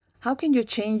How can you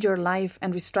change your life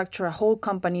and restructure a whole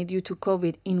company due to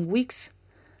COVID in weeks?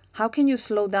 How can you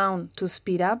slow down to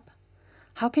speed up?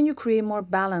 How can you create more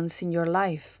balance in your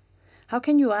life? How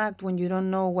can you act when you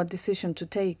don't know what decision to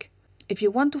take? If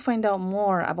you want to find out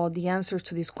more about the answers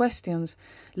to these questions,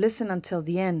 listen until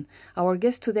the end. Our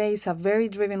guest today is a very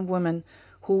driven woman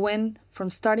who went from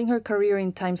starting her career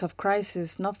in times of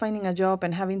crisis, not finding a job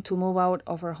and having to move out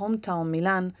of her hometown,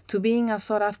 Milan, to being a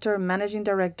sought-after managing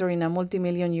director in a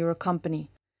multi-million euro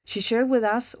company. She shared with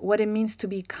us what it means to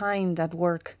be kind at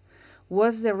work,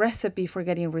 what's the recipe for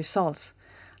getting results,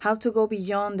 how to go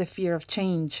beyond the fear of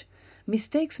change,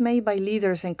 mistakes made by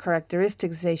leaders and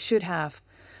characteristics they should have,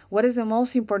 what is the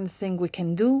most important thing we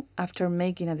can do after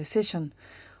making a decision,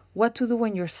 what to do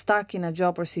when you're stuck in a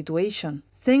job or situation,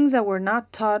 things that we're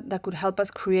not taught that could help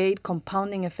us create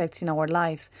compounding effects in our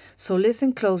lives. So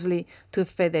listen closely to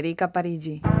Federica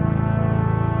Parigi.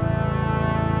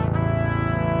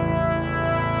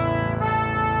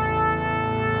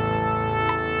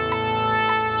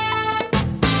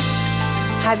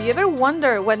 Have you ever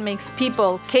wondered what makes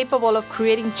people capable of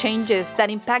creating changes that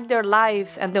impact their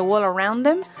lives and the world around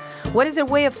them? What is their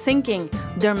way of thinking,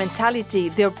 their mentality,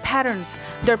 their patterns,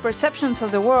 their perceptions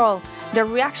of the world, their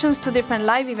reactions to different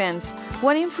life events?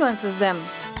 What influences them?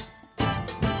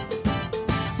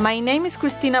 My name is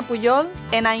Cristina Puyol,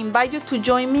 and I invite you to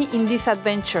join me in this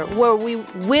adventure where we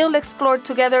will explore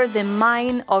together the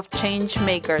mind of change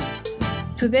makers.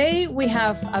 Today, we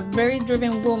have a very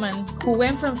driven woman who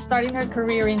went from starting her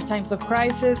career in times of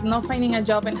crisis, not finding a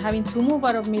job and having to move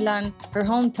out of Milan, her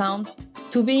hometown,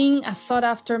 to being a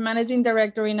sought-after managing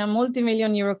director in a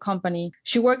multi-million euro company.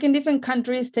 She worked in different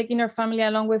countries, taking her family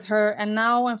along with her, and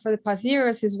now, and for the past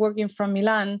years, is working from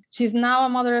Milan. She's now a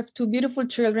mother of two beautiful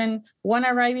children, one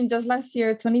arriving just last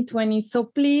year, 2020. So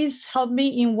please help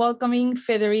me in welcoming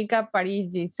Federica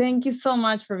Parigi. Thank you so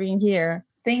much for being here.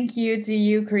 Thank you to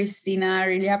you, Cristina. I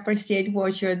really appreciate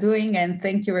what you're doing. And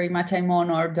thank you very much. I'm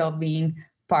honored of being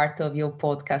part of your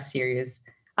podcast series.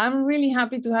 I'm really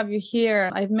happy to have you here.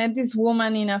 I've met this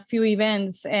woman in a few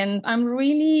events, and I'm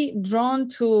really drawn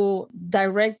to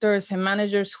directors and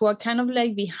managers who are kind of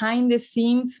like behind the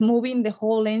scenes, moving the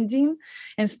whole engine,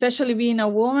 and especially being a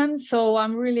woman. So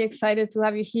I'm really excited to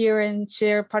have you here and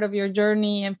share part of your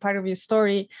journey and part of your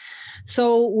story.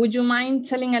 So would you mind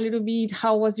telling a little bit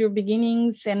how was your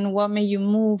beginnings and what made you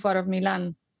move out of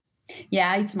Milan?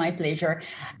 Yeah, it's my pleasure.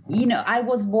 I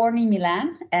was born in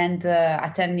Milan and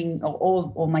attending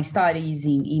all my studies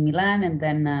in Milan. And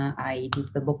then I did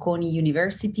the Bocconi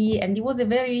University. And it was a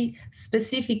very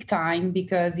specific time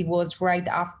because it was right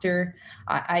after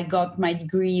I got my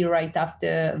degree, right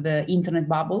after the internet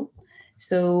bubble.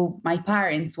 So my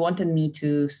parents wanted me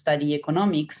to study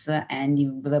economics and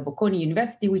the Bocconi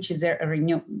University, which is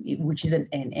an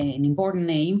important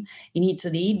name in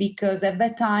Italy, because at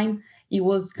that time, it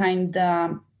was kind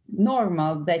of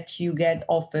normal that you get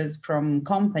offers from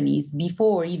companies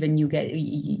before even you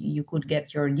could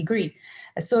get your degree.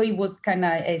 So it was kind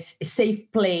of a safe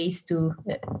place to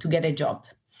get a job,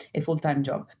 a full-time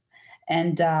job.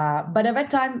 And but at that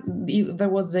time there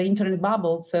was the internet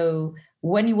bubble. So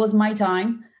when it was my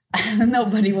time,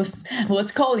 nobody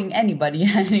was calling anybody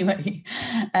anyway.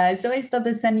 So I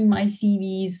started sending my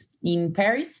CVs in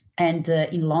Paris and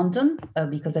in London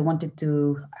because I wanted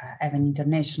to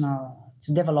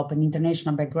develop an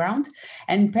international background.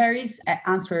 And Paris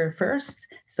answered first.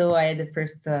 So I had the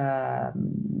first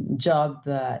job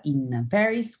in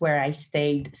Paris where I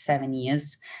stayed 7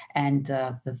 years. And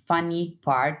the funny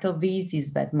part of this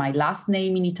is that my last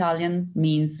name in Italian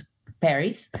means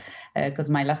Paris, because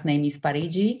my last name is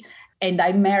Parigi. And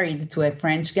I'm married to a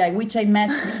French guy, which I met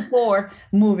before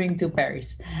moving to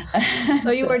Paris. So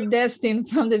you were destined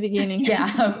from the beginning.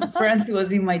 Yeah, France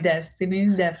was in my destiny,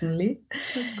 definitely.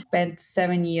 Spent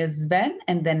 7 years then.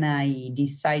 And then I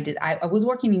decided, I was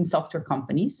working in software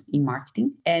companies in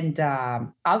marketing. And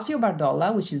Alfio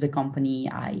Bardolla, which is the company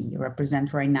I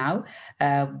represent right now,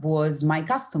 was my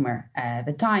customer at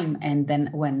the time. And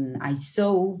then when I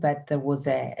saw that there was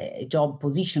a job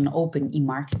position open in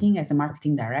marketing as a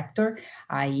marketing director,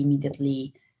 I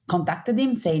immediately contacted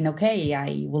him saying, okay,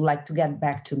 I would like to get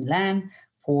back to Milan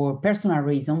for personal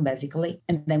reason, basically.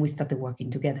 And then we started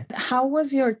working together. How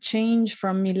was your change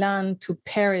from Milan to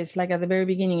Paris? Like at the very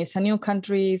beginning, it's a new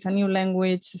country, it's a new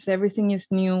language, everything is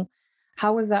new.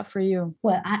 How was that for you?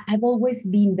 Well, I've always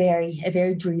been a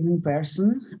very driven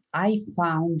person. I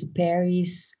found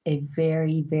Paris a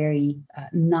very, very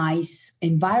nice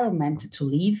environment to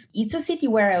live. It's a city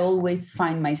where I always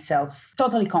find myself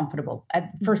totally comfortable at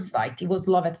first sight. It was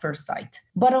love at first sight.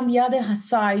 But on the other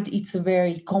side, it's a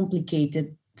very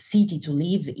complicated city to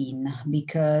live in,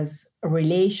 because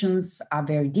relations are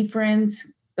very different,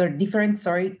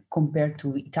 compared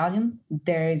to Italian.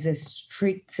 There is a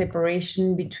strict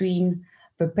separation between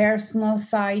the personal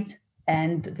side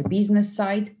and the business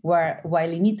side, while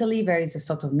in Italy there is a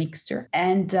sort of mixture.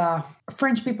 And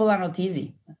French people are not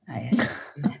easy.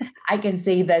 I can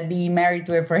say that, being married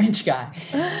to a French guy.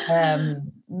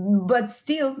 But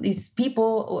still, these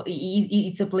people,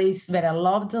 it's a place that I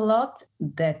loved a lot,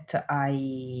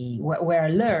 where I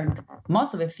learned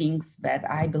most of the things that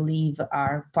I believe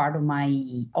are part of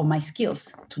my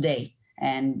skills today.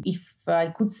 And if I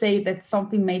could say that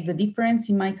something made the difference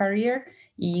in my career,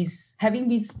 is having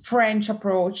this French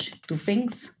approach to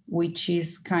things, which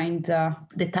is kind of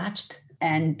detached,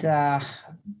 and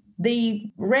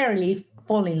they rarely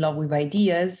fall in love with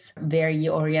ideas, very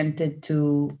oriented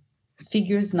to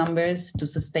figures, numbers, to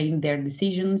sustain their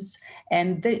decisions.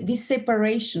 And this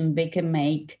separation they can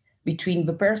make between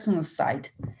the personal side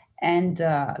and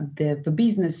the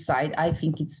business side, I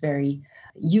think it's very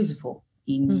useful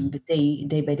in the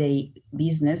day-by-day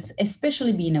business,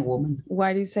 especially being a woman.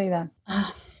 Why do you say that?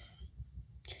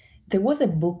 There was a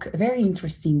book, a very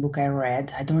interesting book I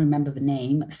read, I don't remember the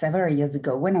name, several years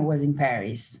ago when I was in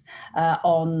Paris,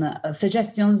 on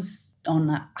suggestions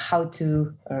on how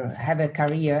to have a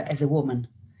career as a woman.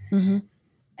 Mm-hmm.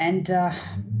 And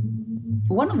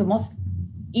one of the most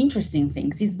interesting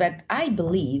things is that I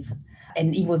believe,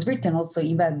 and it was written also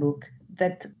in that book,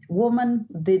 that women,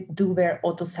 they do their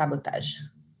auto-sabotage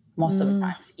most of the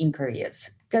times in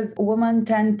careers. Because women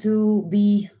tend to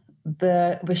be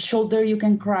the shoulder you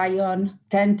can cry on,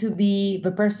 tend to be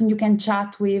the person you can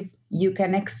chat with. You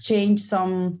can exchange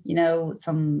some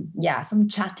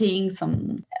chatting.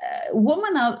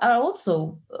 Women are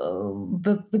also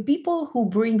the people who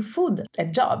bring food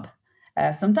at job.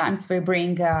 Sometimes they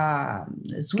bring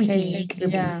sweeties,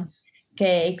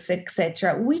 cakes,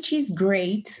 etc., which is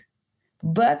great.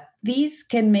 But this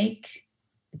makes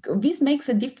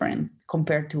a difference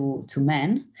compared to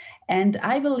men. And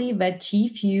I believe that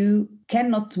if you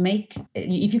cannot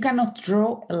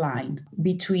draw a line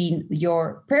between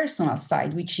your personal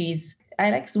side, which is, I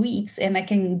like sweets and I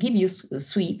can give you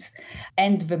sweets,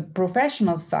 and the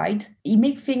professional side, it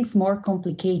makes things more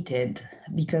complicated,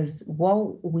 because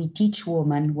what we teach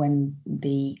women when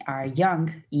they are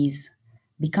young is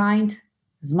be kind,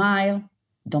 smile,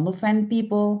 don't offend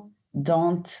people,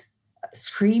 don't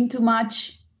scream too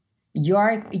much.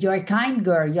 You're a kind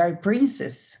girl, you're a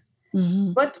princess.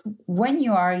 Mm-hmm. But when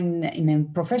you are in a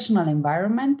professional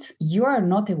environment, you are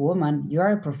not a woman, you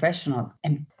are a professional.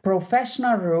 And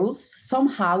professional rules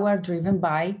somehow are driven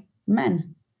by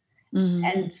men. Mm-hmm.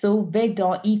 And so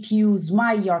if you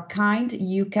smile, you're kind,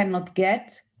 you cannot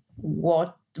get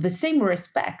the same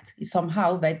respect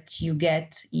somehow that you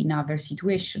get in other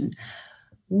situations.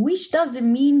 Which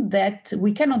doesn't mean that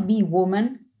we cannot be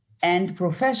woman and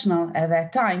professional at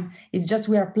that time. It's just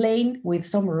we are playing with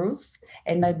some rules.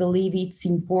 And I believe it's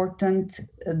important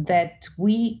that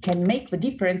we can make the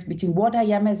difference between what I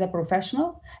am as a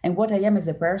professional and what I am as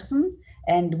a person.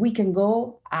 And we can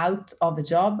go out of the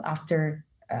job after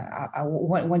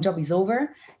when job is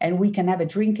over, and we can have a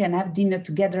drink and have dinner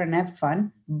together and have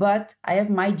fun. But I have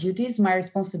my duties, my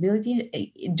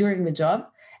responsibility during the job.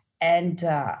 And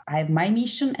I have my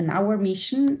mission and our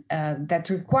mission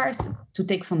that requires to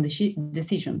take some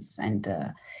decisions. And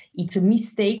it's a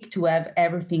mistake to have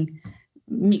everything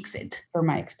mixed, for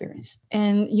my experience.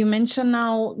 And you mentioned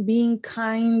now being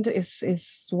kind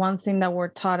is one thing that we're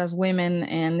taught as women,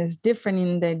 and is different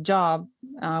in the job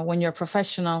when you're a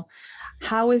professional.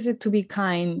 How is it to be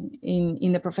kind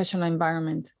in the professional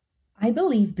environment? I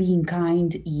believe being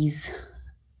kind is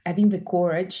having the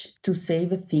courage to say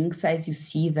the things as you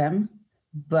see them,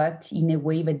 but in a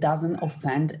way that doesn't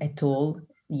offend at all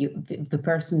the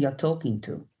person you're talking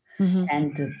to. Mm-hmm.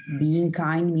 And being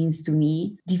kind means to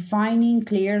me defining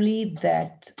clearly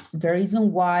that the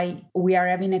reason why we are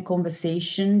having a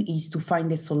conversation is to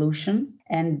find a solution.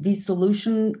 And this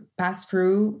solution pass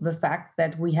through the fact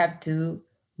that we have to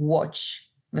watch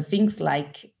the things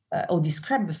like, or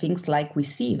describe the things like we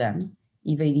see them,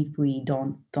 even if we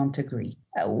don't agree.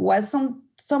 While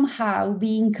somehow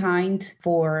being kind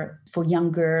for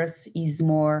young girls is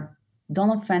more,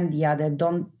 don't offend the other,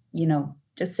 don't,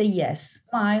 just say yes,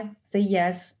 smile, say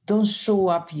yes, don't show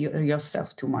up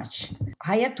yourself too much.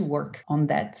 I had to work on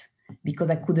that because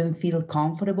I couldn't feel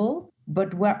comfortable.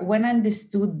 But when I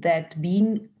understood that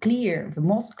being clear, the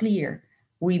most clear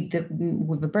with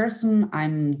the person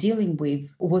I'm dealing with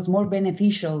was more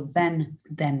beneficial than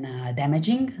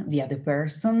damaging the other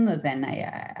person, then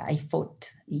I thought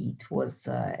it was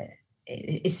a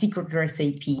a secret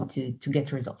recipe to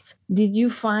get results. Did you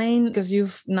find, because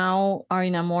you've now are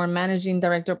in a more managing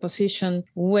director position,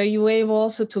 were you able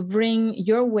also to bring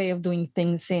your way of doing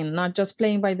things in, not just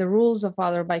playing by the rules of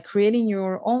others, by creating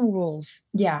your own rules?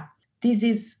 Yeah,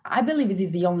 I believe this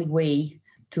is the only way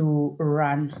to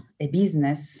run a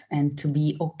business and to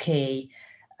be okay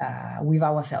with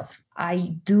ourselves.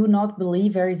 I do not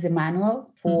believe there is a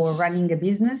manual for running a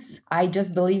business. I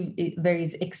just believe there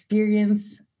is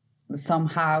experience,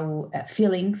 somehow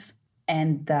feelings,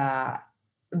 and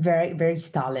very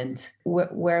talent.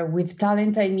 Where with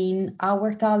talent, I mean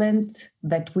our talent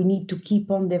that we need to keep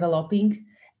on developing,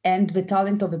 and the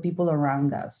talent of the people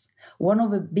around us. One of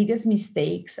the biggest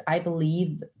mistakes I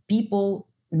believe people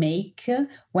make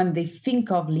when they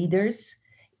think of leaders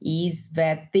is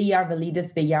that they are the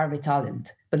leaders, they are the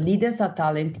talent. But leaders are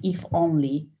talent if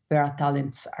only there are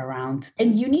talents around.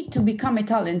 And you need to become a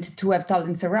talent to have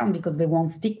talents around, because they won't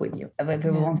stick with you.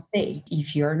 They won't stay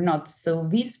if you're not. So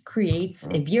this creates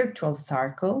a virtual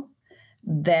circle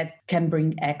that can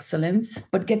bring excellence.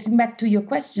 But getting back to your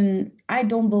question, I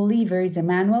don't believe there is a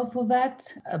manual for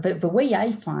that. But the way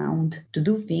I found to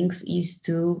do things is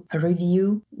to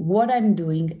review what I'm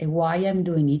doing and why I'm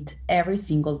doing it every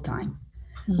single time.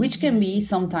 Which can be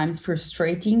sometimes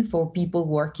frustrating for people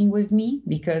working with me,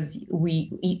 because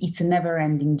it's a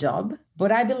never-ending job.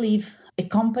 But I believe a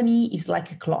company is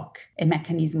like a clock, a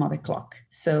mechanism of a clock.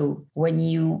 So when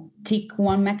you tick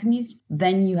one mechanism,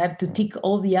 then you have to tick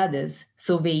all the others,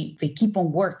 so they keep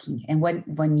on working. And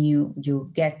when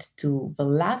you get to the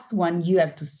last one, you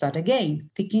have to start again,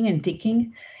 ticking and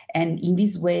ticking. And in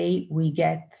this way, we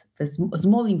get the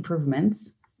small improvements.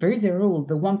 There is a rule,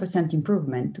 the 1%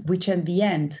 improvement, which at the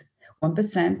end,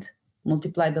 1%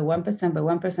 multiplied by 1% by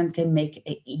 1% can make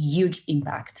a huge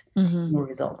impact in your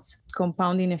results.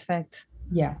 Compounding effect.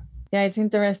 Yeah. Yeah, it's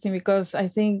interesting, because I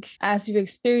think as you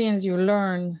experience, you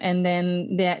learn. And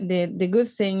then the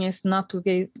good thing is not to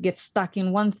get stuck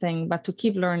in one thing, but to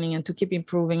keep learning and to keep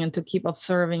improving and to keep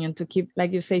observing and to keep,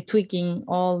 like you say, tweaking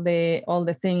all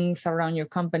the things around your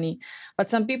company.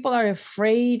 But some people are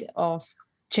afraid of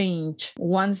change.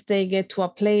 Once they get to a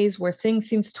place where things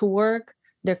seems to work,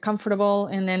 they're comfortable,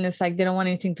 and then it's like they don't want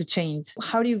anything to change.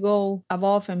 How do you go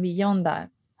above and beyond that?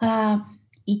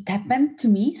 It happened to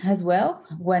me as well.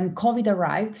 When COVID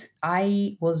arrived,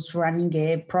 I was running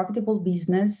a profitable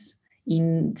business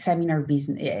in seminar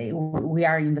business. We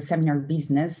are in the seminar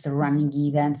business, running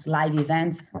events, live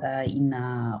events in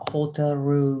hotel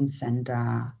rooms and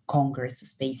congress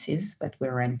spaces that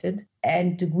were rented.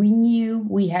 And we knew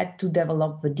we had to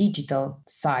develop the digital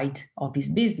side of this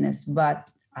business. But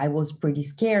I was pretty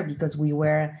scared, because we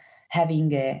were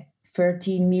having a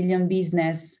 13 million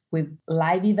business with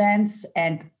live events,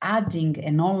 and adding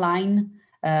an online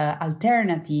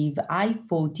alternative, I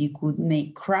thought it could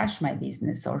crash my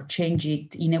business or change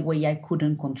it in a way I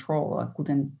couldn't control.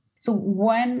 So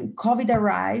when COVID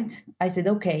arrived, I said,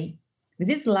 okay, this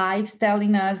is live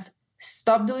telling us,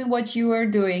 stop doing what you were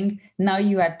doing. Now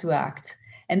you have to act.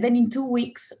 And then in 2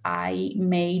 weeks, I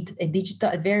made a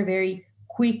very, very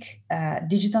quick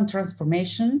digital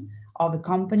transformation of a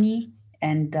company.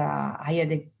 And I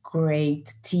had a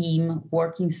great team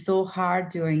working so hard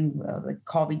during the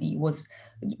COVID. It was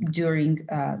during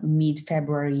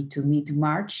mid-February to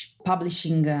mid-March,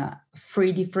 publishing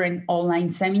 3 different online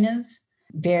seminars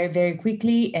very, very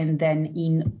quickly. And then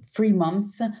in 3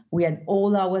 months, we had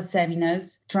all our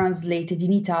seminars translated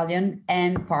in Italian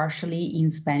and partially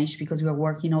in Spanish, because we were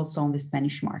working also on the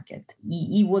Spanish market.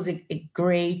 It was a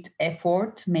great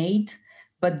effort made,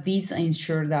 but this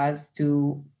ensured us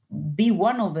to be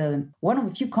one of the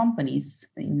few companies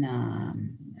in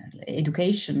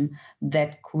education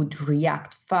that could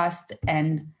react fast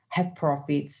and have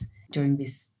profits during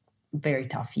this very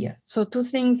tough year. So 2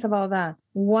 things about that.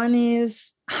 One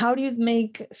is, how do you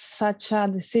make such a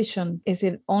decision? Is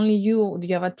it only you? Do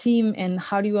you have a team? And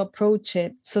how do you approach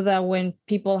it so that when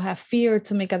people have fear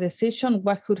to make a decision,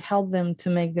 what could help them to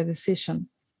make the decision?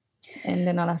 And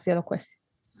then I'll ask the other question.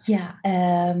 Yeah.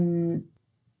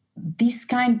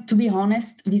 To be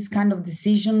honest, this kind of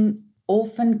decision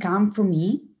often come from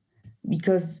me,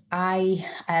 because I'm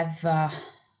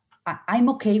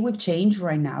okay with change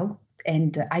right now.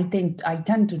 And I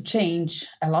tend to change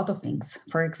a lot of things.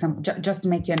 For example, just to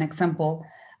make you an example,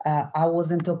 I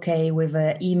wasn't okay with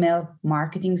the email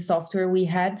marketing software we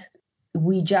had.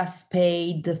 We just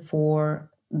paid for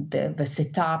the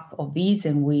setup of this,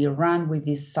 and we ran with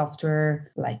this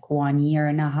software like 1.5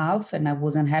 years, and I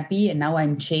wasn't happy. And now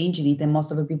I'm changing it, and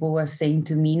most of the people were saying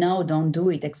to me, no, don't do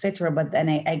it, etc. But then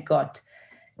I got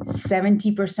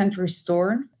 70%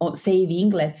 restore or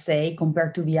saving, let's say,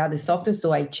 compared to the other software.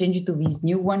 So I changed it to this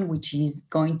new one, which is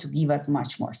going to give us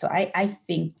much more. So I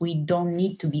think we don't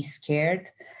need to be scared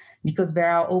because there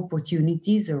are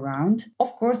opportunities around.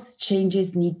 Of course,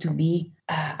 changes need to be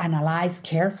analyzed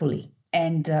carefully.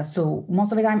 And so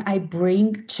most of the time I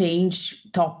bring change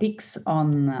topics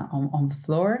on the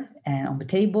floor and on the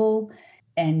table.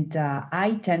 And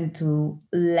I tend to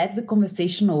let the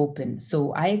conversation open.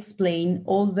 So I explain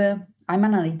I'm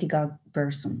an analytical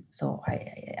person. So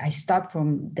I start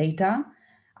from data.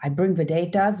 I bring the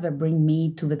data that bring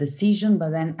me to the decision,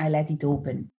 but then I let it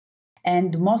open.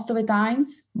 And most of the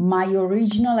times, my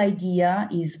original idea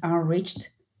is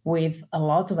enriched with a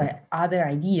lot of other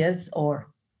ideas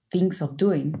or things of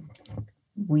doing,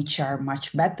 which are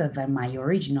much better than my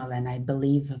original. And I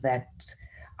believe that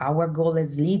our goal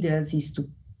as leaders is to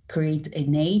create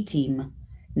an A team,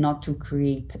 not to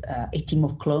create a team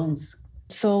of clones.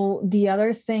 So the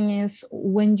other thing is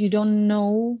when you don't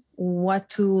know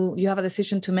you have a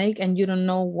decision to make and you don't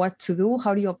know what to do,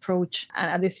 how do you approach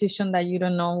a decision that you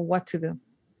don't know what to do?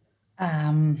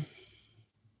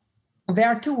 There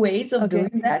are two ways of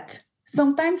doing that.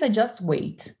 Sometimes I just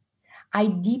wait. I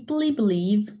deeply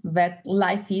believe that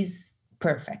life is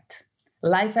perfect.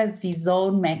 Life has its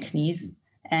own mechanism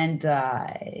and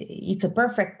it's a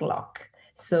perfect clock.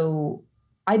 So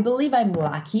I believe I'm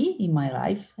lucky in my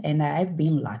life and I've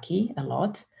been lucky a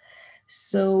lot.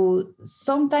 So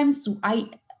sometimes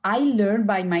I learn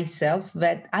by myself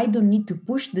that I don't need to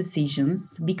push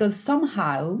decisions because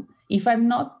somehow if I'm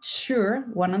not sure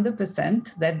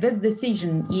 100% that this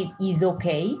decision is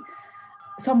okay,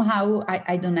 somehow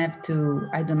I don't have to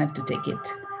take it,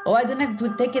 or I don't have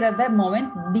to take it at that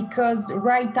moment because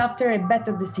right after a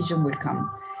better decision will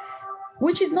come,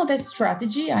 which is not a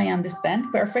strategy. I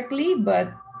understand perfectly,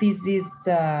 but this is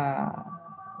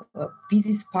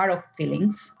part of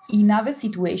feelings. In other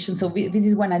situations, so this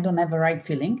is when I don't have a right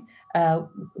feeling.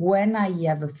 When I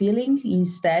have a feeling,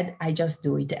 instead, I just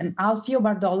do it. And Alfio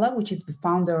Bardolla, which is the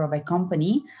founder of a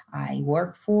company I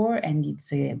work for, and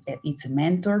it's a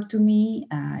mentor to me,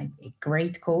 a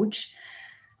great coach,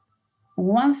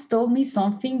 once told me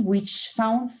something which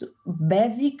sounds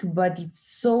basic, but it's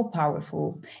so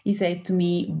powerful. He said to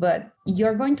me, but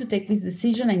you're going to take this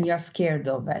decision and you're scared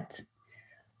of it.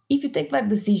 If you take that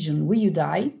decision, will you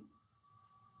die?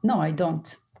 No, I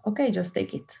don't. Okay, just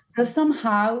take it. Because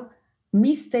somehow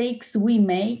mistakes we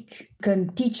make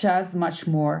can teach us much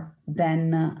more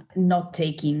than not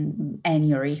taking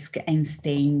any risk and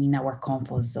staying in our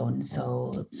comfort zone.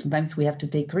 So sometimes we have to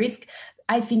take risk.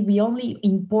 I think the only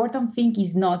important thing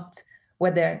is not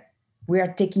whether we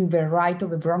are taking the right or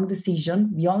the wrong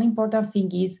decision. The only important thing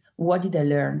is, what did I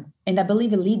learn? And I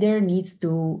believe a leader needs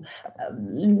to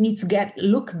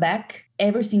look back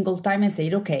every single time and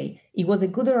say, okay, it was a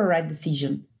good or a right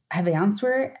decision. Have an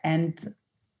answer and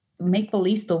make a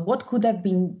list of what could have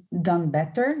been done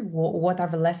better. What are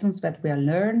the lessons that we have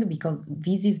learned? Because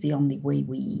this is the only way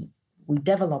we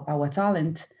develop our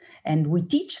talent, and we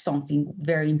teach something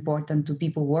very important to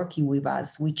people working with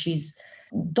us, which is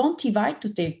don't divide to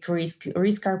take risk.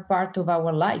 Risk are part of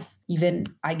our life. Even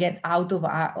I get out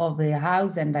of the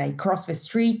house and I cross the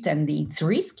street and it's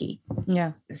risky.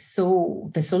 Yeah. So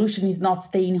the solution is not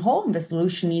staying home. The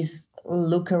solution is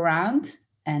look around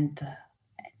and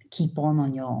keep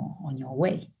on your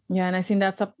way. Yeah, and I think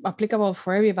that's applicable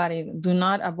for everybody. Do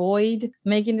not avoid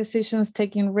making decisions,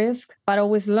 taking risks, but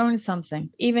always learn something.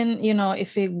 Even,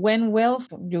 if it went well,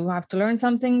 you have to learn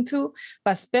something too.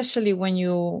 But especially when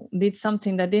you did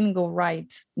something that didn't go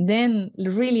right, then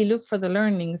really look for the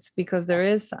learnings, because there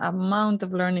is amount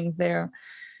of learnings there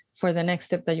for the next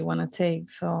step that you want to take.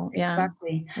 So, yeah.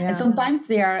 Exactly. Yeah. And sometimes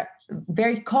they are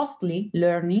very costly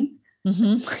learning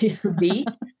to be.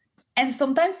 And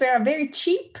sometimes they are very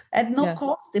cheap at no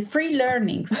cost, free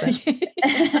learnings.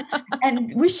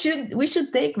 And we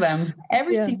should take them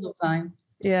every single time.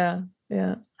 Yeah.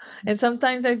 And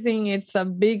sometimes I think it's a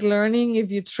big learning.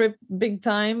 If you trip big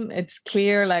time, it's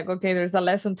clear, like, okay, there's a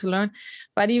lesson to learn.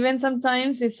 But even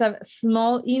sometimes it's a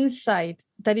small insight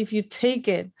that if you take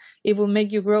it, it will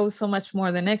make you grow so much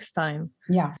more the next time.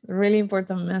 Yeah. It's a really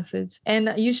important message.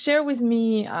 And you shared with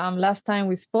me last time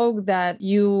we spoke that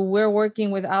you were working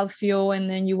with Alfio and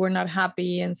then you were not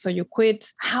happy. And so you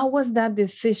quit. How was that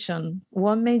decision?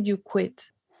 What made you quit?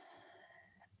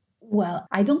 Well,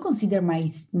 I don't consider my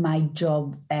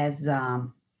job as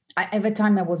at the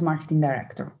time I was marketing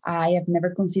director. I have never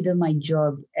considered my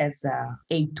job as a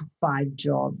 8 to 5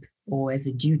 job or as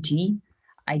a duty.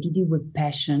 I did it with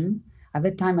passion. At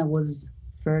the time I was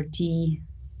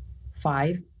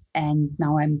 35 and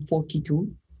now I'm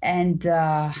 42. And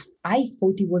I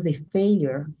thought it was a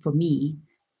failure for me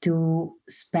to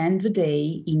spend the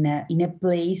day in a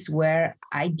place where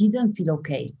I didn't feel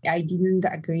okay. I didn't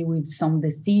agree with some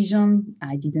decision.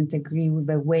 I didn't agree with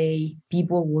the way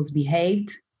people was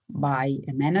behaved by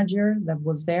a manager that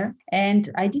was there. And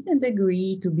I didn't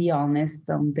agree, to be honest,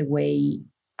 on the way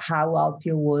how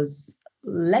Alfio was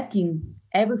letting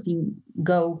everything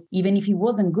go, even if it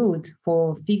wasn't good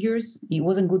for figures, it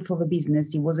wasn't good for the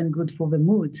business, it wasn't good for the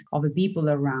mood of the people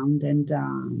around. And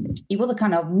it was a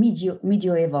kind of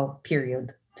medieval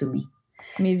period to me.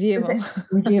 Medieval.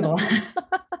 Medieval.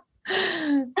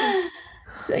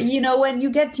 So, when you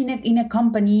get in a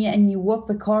company and you walk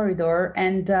the corridor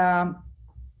and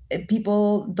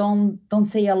people don't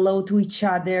say hello to each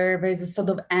other, there's a sort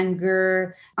of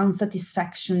anger,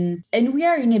 unsatisfaction, and we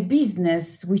are in a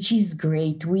business which is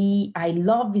great. I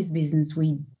love this business.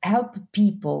 We help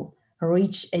people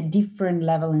reach a different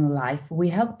level in life. We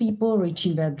help people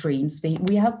reaching their dreams.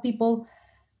 We help people,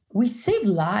 we save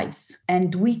lives,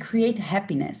 and we create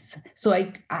happiness. So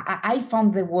I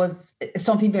found there was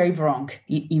something very wrong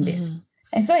in this. Mm-hmm.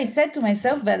 And so I said to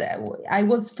myself that I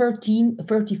was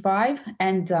 35,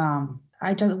 and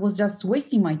I was just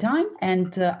wasting my time,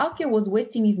 and Alfio was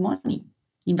wasting his money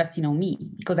investing on me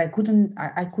because I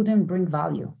couldn't bring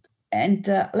value. And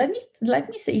let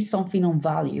me say something on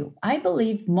value. I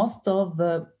believe most of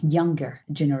the younger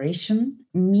generation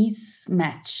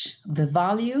mismatch the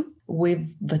value with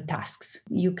the tasks.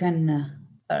 You can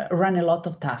run a lot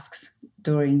of tasks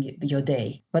during your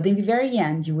day, but in the very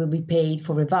end, you will be paid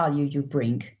for the value you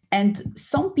bring. And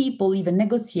some people even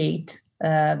negotiate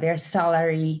their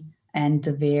salary and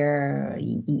their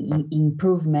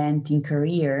improvement in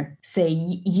career,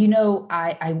 say,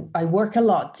 I work a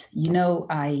lot,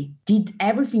 I did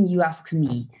everything you asked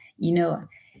me,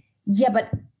 yeah, but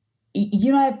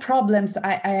I have problems.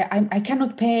 I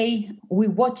cannot pay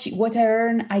with what I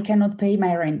earn. I cannot pay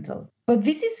my rental. But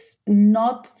this is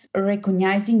not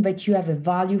recognizing that you have a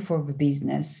value for the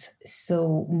business.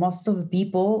 So most of the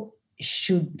people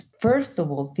should first of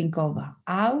all think of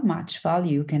how much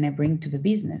value can I bring to the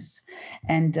business.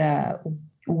 And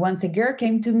once a girl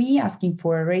came to me asking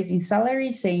for a raise in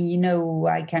salary, saying,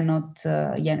 I cannot,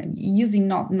 using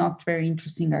not very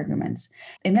interesting arguments.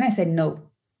 And then I said no,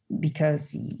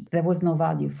 because there was no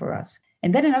value for us.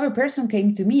 And then another person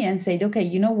came to me and said, okay,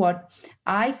 you know what?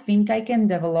 I think I can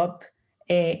develop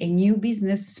a new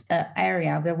business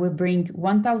area that will bring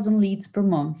 1,000 leads per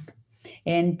month.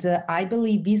 And I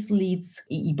believe these leads,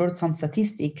 he brought some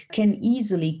statistic, can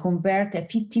easily convert at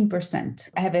 15%,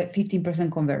 have a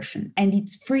 15% conversion. And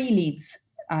it's free leads.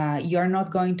 You are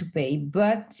not going to pay.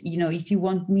 But, if you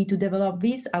want me to develop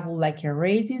this, I would like a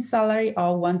raise in salary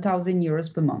of 1,000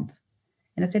 euros per month.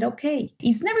 And I said, okay,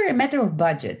 it's never a matter of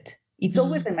budget. It's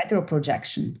always a matter of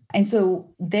projection. And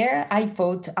so there I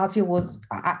thought Alfio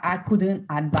I couldn't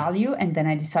add value. And then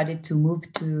I decided to move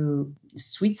to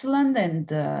Switzerland and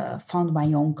found my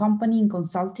own company in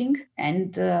consulting.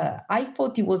 And I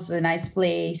thought it was a nice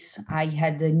place. I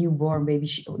had a newborn baby,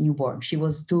 She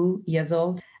was 2 years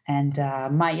old. And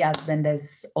my husband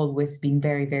has always been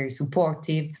very, very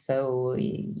supportive. So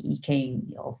he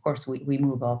came, of course, we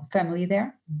moved our family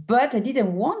there. But I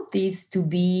didn't want this to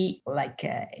be like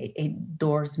a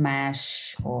door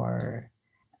smash or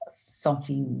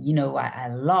something. I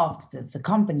loved the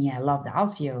company. I loved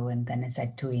Alfio. And then I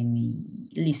said to him,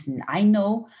 listen, I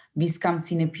know this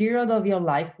comes in a period of your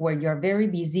life where you're very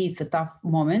busy. It's a tough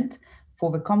moment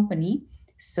for the company.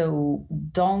 So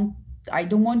I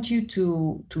don't want you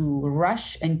to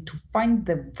rush and to find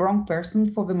the wrong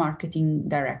person for the marketing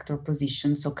director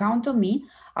position. So count on me.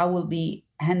 I will be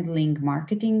handling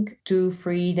marketing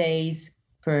 2-3 days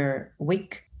per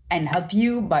week and help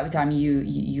you by the time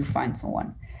you find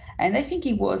someone. And I think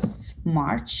it was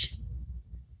March.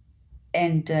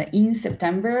 And in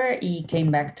September, he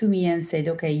came back to me and said,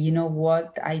 okay, you know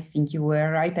what? I think you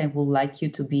were right. I would like you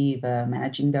to be the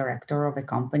managing director of a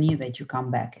company, that you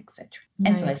come back, etc. Nice.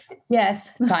 And so I said, yes,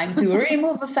 time to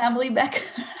remove the family back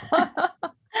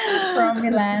from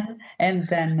Milan. And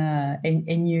then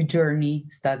a new journey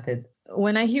started.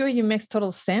 When I hear you, makes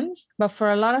total sense. But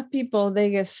for a lot of people, they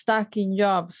get stuck in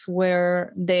jobs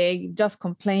where they just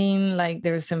complain, like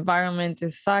their environment,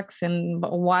 it sucks. And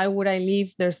why would I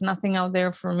leave? There's nothing out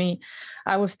there for me.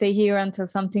 I will stay here until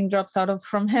something drops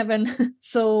from heaven.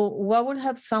 So what would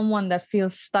help someone that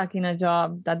feels stuck in a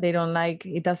job that they don't like?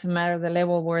 It doesn't matter the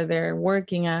level where they're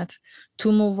working at,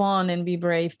 to move on and be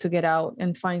brave to get out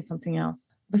and find something else.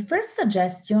 The first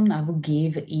suggestion I would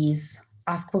give is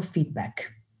ask for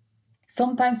feedback.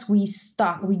 Sometimes we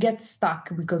get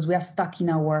stuck because we are stuck in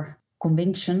our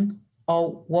conviction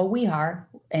of what we are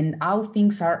and how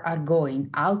things are going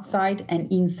outside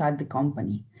and inside the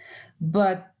company.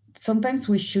 But sometimes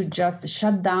we should just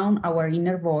shut down our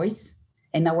inner voice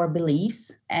and our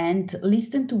beliefs and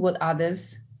listen to what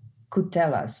others could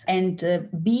tell us. And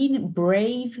being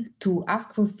brave to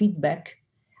ask for feedback,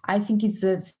 I think it's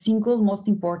the single most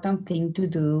important thing to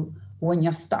do when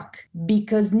you're stuck,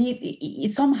 because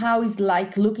it somehow is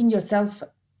like looking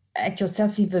at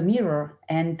yourself in the mirror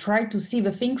and try to see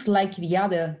the things like the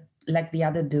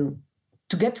other do.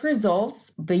 To get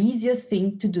results, the easiest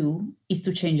thing to do is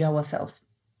to change ourselves.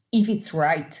 If it's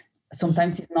right,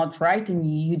 sometimes it's not right and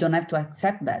you don't have to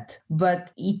accept that.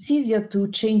 But it's easier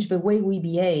to change the way we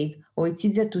behave, or it's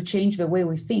easier to change the way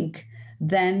we think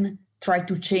than try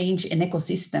to change an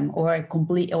ecosystem or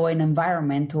an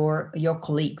environment or your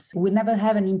colleagues. We never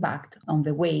have an impact on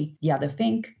the way the other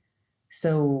think.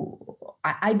 So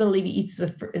I believe it's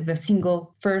the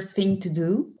single first thing to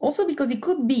do. Also because it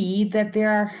could be that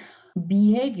there are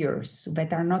behaviors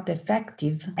that are not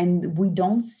effective and we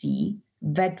don't see,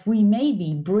 that we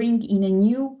maybe bring in a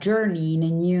new journey, in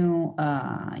a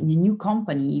new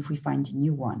company, if we find a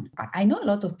new one. I know a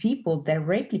lot of people that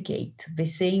replicate the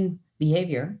same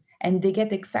behavior and they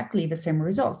get exactly the same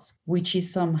results, which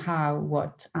is somehow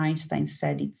what Einstein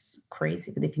said. It's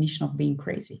crazy, the definition of being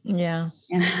crazy. Yeah,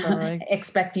 correct.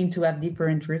 Expecting to have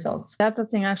different results. That's the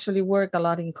thing, actually work a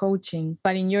lot in coaching.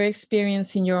 But in your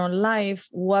experience in your own life,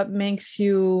 what makes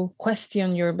you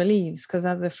question your beliefs? Because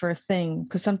that's the first thing.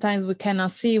 Because sometimes we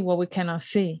cannot see what we cannot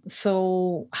see.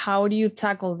 So how do you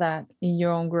tackle that in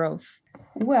your own growth?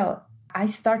 Well, I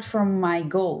start from my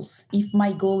goals. If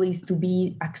my goal is to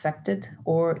be accepted,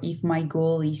 or if my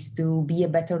goal is to be a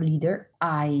better leader,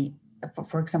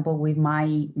 for example, with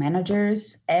my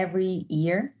managers, every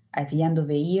year, at the end of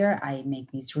the year, I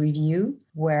make this review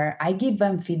where I give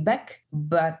them feedback,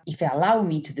 but if they allow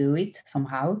me to do it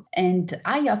somehow, and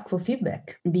I ask for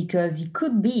feedback, because it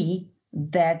could be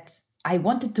that I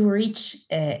wanted to reach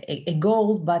a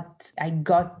goal, but I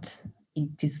got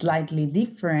it is slightly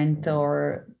different,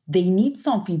 or they need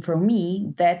something from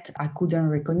me that I couldn't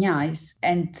recognize.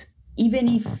 And even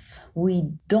if we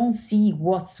don't see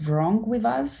what's wrong with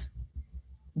us,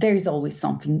 there is always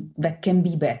something that can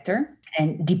be better,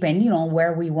 and depending on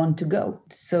where we want to go.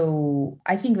 So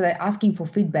I think that asking for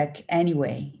feedback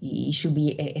anyway, it should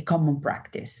be a common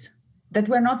practice that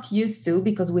we're not used to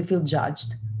because we feel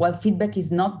judged. While feedback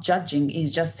is not judging,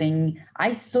 it's just saying,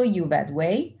 I saw you that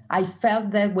way. I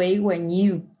felt that way when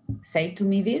you say to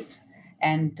me this.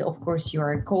 And of course,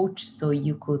 you're a coach, so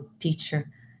you could teach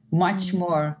much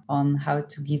more on how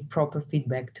to give proper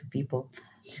feedback to people.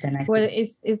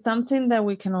 It's something that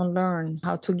we can all learn,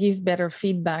 how to give better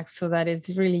feedback so that it's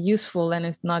really useful and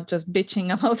it's not just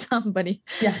bitching about somebody.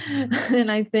 Yeah.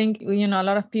 And I think, a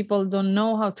lot of people don't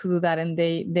know how to do that, and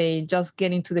they just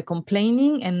get into the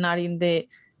complaining and not in the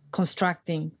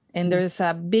constructing. And there's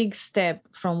a big step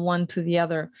from one to the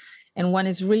other. And one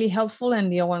is really helpful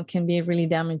and the other one can be really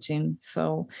damaging.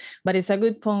 So, but it's a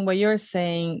good point what you're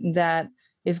saying, that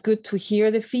it's good to hear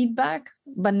the feedback,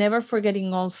 but never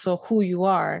forgetting also who you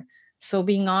are. So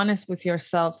being honest with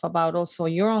yourself about also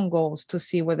your own goals to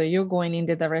see whether you're going in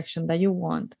the direction that you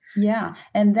want. Yeah.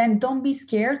 And then don't be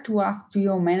scared to ask to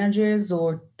your managers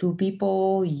or to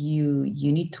people you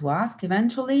need to ask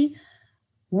eventually,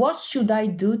 what should I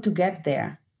do to get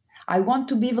there? I want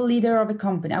to be the leader of a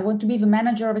company. I want to be the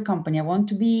manager of a company. I want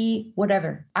to be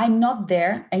whatever. I'm not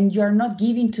there and you're not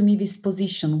giving to me this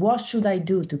position. What should I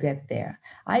do to get there?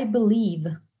 I believe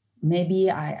maybe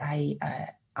I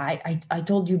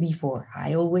told you before,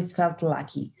 I always felt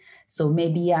lucky. So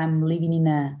maybe I'm living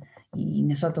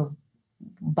in a sort of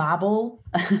bubble,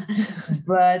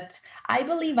 but I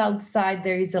believe outside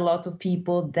there is a lot of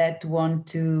people that want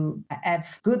to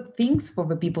have good things for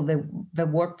the people that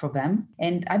work for them.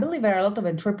 And I believe there are a lot of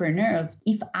entrepreneurs,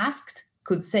 if asked,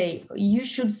 could say, you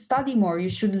should study more, you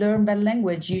should learn that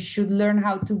language, you should learn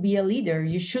how to be a leader,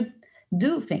 you should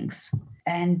do things.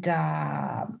 And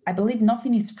I believe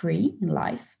nothing is free in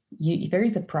life. There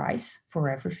is a price for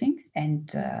everything. And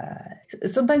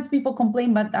sometimes people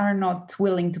complain but are not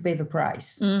willing to pay the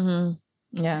price.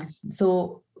 Mm-hmm. Yeah.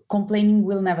 So complaining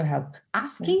will never help.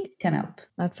 Asking can help.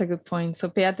 That's a good point. So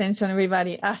pay attention,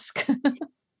 everybody. Ask.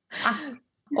 Ask.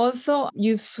 Also,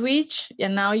 you've switched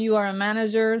and now you are a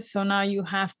manager. So now you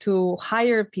have to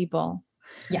hire people.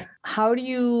 Yeah. How do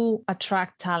you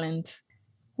attract talent?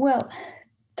 Well,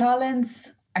 talents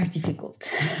are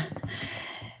difficult.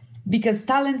 Because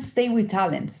talents stay with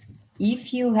talents.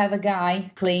 If you have a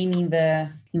guy playing in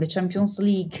the Champions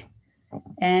League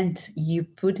and you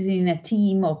put it in a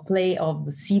team of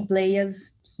C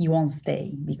players, he won't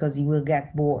stay because he will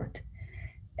get bored.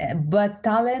 But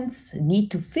talents need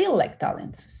to feel like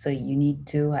talents. So you need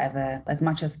to have, as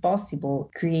much as possible,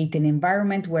 create an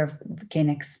environment where they can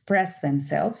express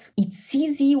themselves. It's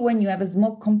easy when you have a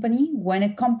small company. When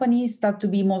a company starts to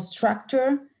be more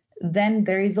structured, then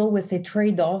there is always a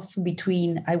trade-off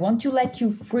between I want to let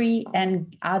you free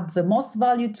and add the most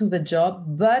value to the job,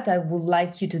 but I would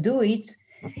like you to do it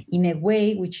in a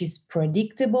way which is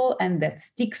predictable and that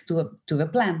sticks to the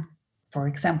plan. For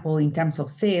example, in terms of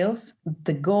sales,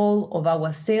 the goal of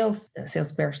our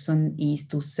salesperson is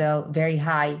to sell very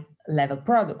high level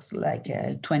products like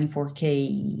a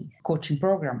 24K coaching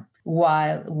program.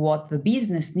 While what the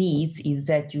business needs is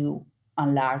that you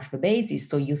enlarge the basis,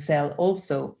 so you sell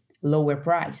also lower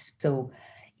price. So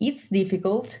it's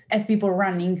difficult. Have people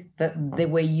running the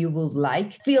way you would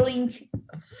like, feeling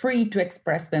free to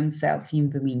express themselves in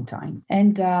the meantime.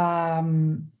 And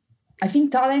I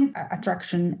think talent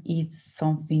attraction is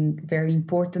something very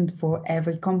important for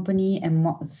every company, and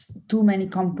too many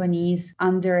companies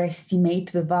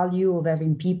underestimate the value of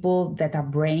having people that are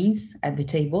brains at the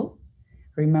table.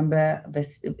 Remember,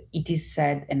 this, it is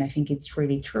said, and I think it's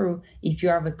really true, if you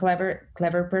are the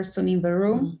clever person in the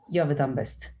room, you are the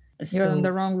dumbest. You're in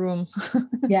the wrong room.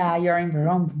 Yeah, you're in the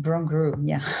wrong room.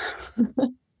 Yeah.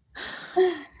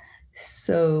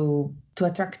 So to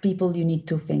attract people, you need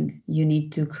to think. You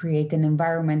need to create an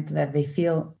environment that they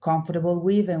feel comfortable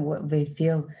with and what they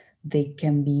feel they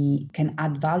can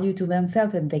add value to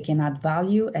themselves, and they can add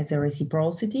value as a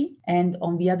reciprocity. And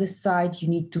on the other side, you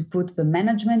need to put the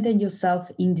management and yourself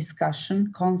in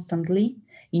discussion constantly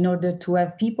in order to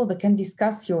have people that can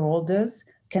discuss your orders,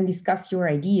 can discuss your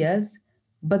ideas,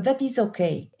 but that is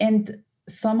okay. And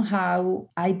somehow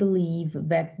I believe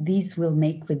that this will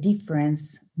make the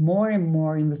difference more and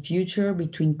more in the future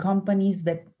between companies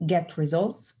that get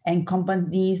results and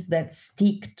companies that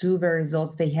stick to the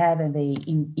results they have and they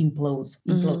implode.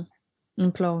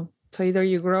 Implode. So either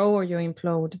you grow or you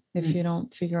implode if you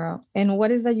don't figure out. And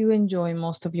what is that you enjoy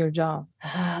most of your job?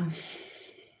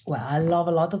 Well, I love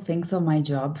a lot of things on my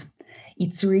job.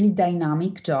 It's a really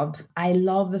dynamic job. I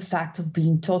love the fact of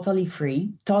being totally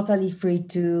free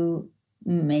to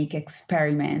make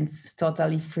experiments,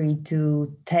 totally free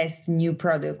to test new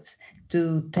products,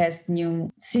 to test new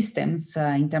systems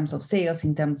in terms of sales,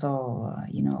 in terms of,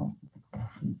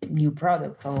 new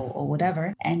products or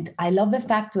whatever. And I love the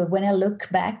fact that when I look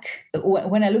back,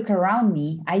 when I look around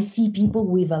me, I see people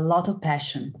with a lot of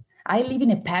passion. I live in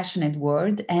a passionate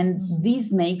world, and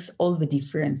this makes all the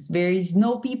difference. There is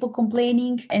no people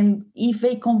complaining, and if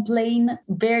they complain,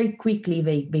 very quickly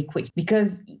they quit,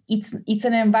 because it's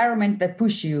an environment that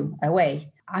pushes you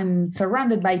away. I'm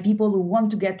surrounded by people who want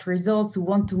to get results, who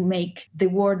want to make the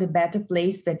world a better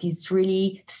place, that is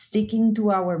really sticking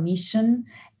to our mission.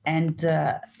 And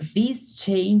this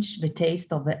changed the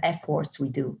taste of the efforts we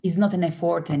do. It's not an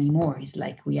effort anymore. It's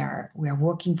like we are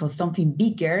working for something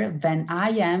bigger than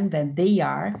I am, than they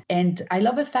are. And I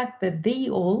love the fact that they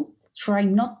all try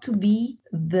not to be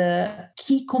the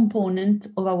key component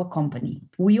of our company.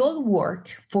 We all work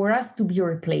for us to be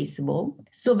replaceable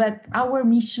so that our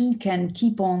mission can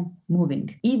keep on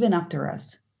moving, even after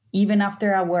us, even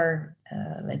after our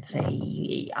let's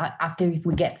say, after if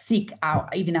we get sick,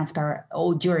 even after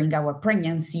or during our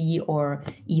pregnancy, or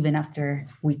even after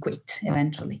we quit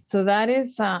eventually. So that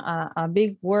is a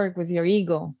big work with your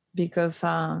ego, because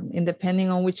depending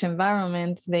on which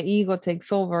environment, the ego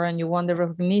takes over and you want the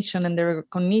recognition, and the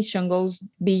recognition goes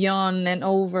beyond and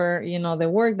over, the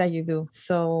work that you do.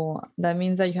 So that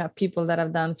means that you have people that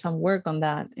have done some work on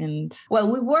that. And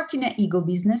well, we work in an ego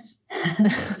business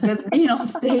because being on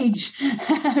stage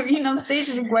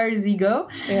requires ego.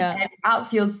 Yeah. And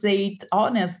Alfio said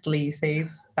honestly,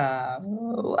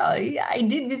 well, I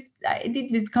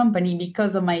did this company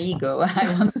because of my ego.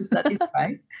 I want to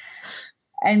satisfy.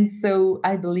 And so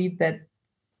I believe that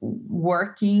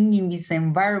working in this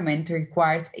environment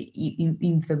requires, in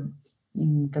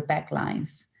the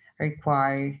backlines,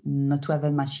 require not to have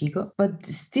a much ego. But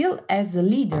still, as a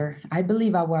leader, I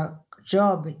believe our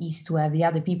job is to have the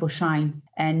other people shine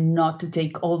and not to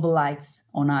take all the lights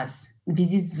on us.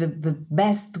 This is the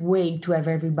best way to have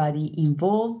everybody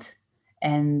involved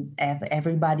and have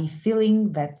everybody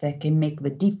feeling that they can make the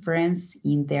difference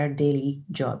in their daily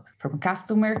job. From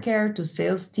customer care to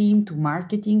sales team to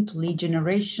marketing to lead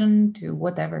generation to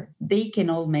whatever. They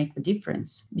can all make the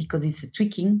difference because it's a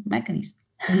tweaking mechanism.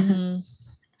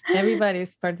 Mm-hmm.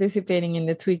 Everybody's participating in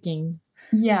the tweaking.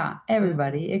 Yeah,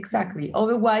 everybody, exactly.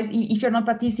 Otherwise, if you're not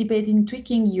participating in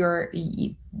tweaking,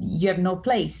 you have no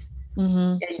place.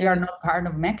 Mm-hmm. You're not part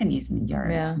of mechanism.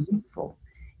 You're useful.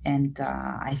 And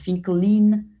I think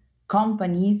lean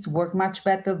companies work much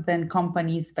better than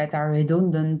companies that are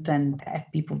redundant and have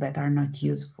people that are not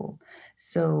useful.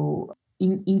 So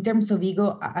in terms of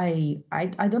ego, I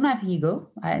don't have ego.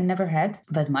 I never had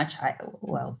that much.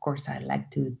 Of course, I like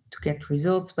to get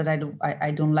results, but I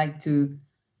don't like to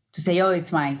say, oh,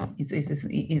 it's mine,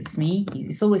 it's me.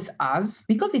 It's always us,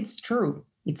 because it's true.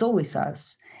 It's always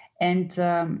us. And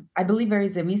I believe there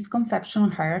is a misconception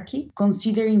on hierarchy,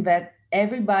 considering that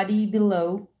everybody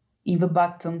below in the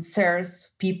bottom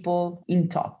serves people in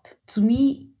top. To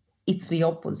me, it's the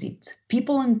opposite.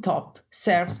 People on top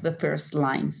serves the first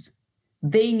lines.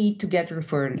 They need to get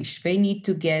refurnished. They need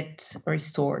to get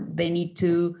restored. They need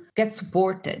to get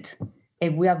supported.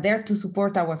 And we are there to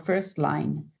support our first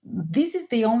line. This is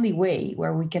the only way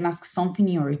where we can ask something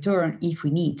in return if we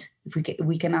need. If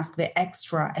we can ask the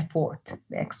extra effort,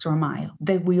 the extra mile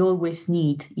that we always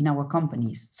need in our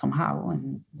companies somehow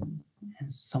and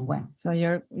somewhere. So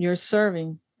you're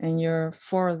serving and you're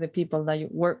for the people that you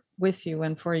work with you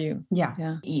and for you.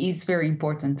 Yeah. It's very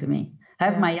important to me. I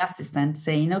have my assistant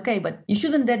saying, okay, but you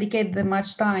shouldn't dedicate that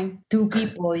much time to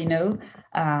people,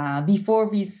 before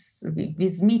this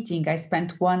meeting, I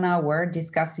spent 1 hour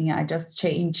discussing, I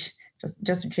changed the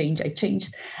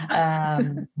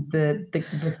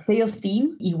sales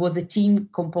team. It was a team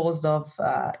composed of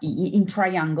in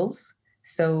triangles.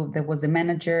 So there was a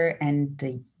manager and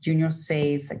a junior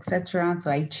sales, etc. So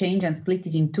I changed and split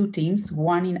it in 2 teams,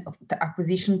 one in the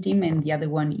acquisition team and the other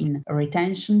one in a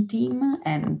retention team.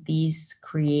 And this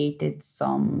created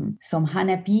some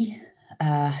unhappy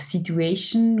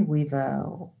situation with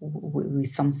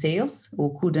some sales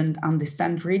who couldn't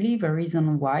understand really the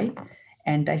reason why.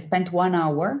 And I spent 1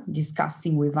 hour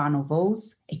discussing with one of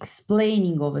those,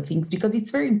 explaining all the things, because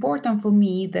it's very important for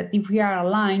me that if we are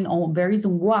aligned on the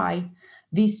reason why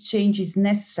this change is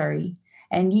necessary,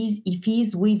 and if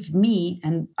he's with me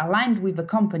and aligned with the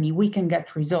company, we can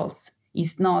get results.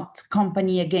 It's not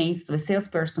company against the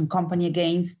salesperson, company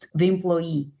against the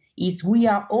employee. It's we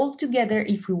are all together.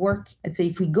 If we work, let's say,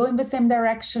 if we go in the same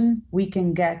direction, we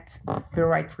can get the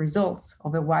right results.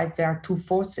 Otherwise, there are 2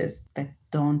 forces that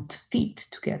don't fit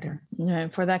together. Yeah,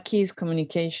 for that key is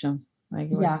communication.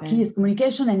 Key is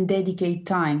communication and dedicate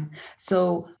time.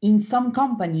 So in some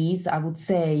companies, I would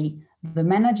say the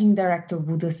managing director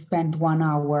would spend 1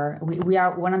 hour. We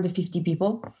are 150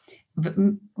 people.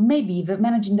 Maybe the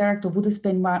managing director would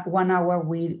spend 1 hour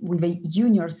with a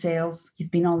junior sales. He's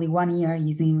been only 1 year,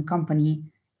 he's in the company,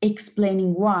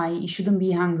 explaining why he shouldn't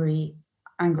be angry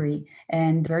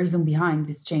and the reason behind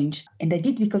this change. And I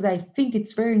did because I think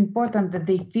it's very important that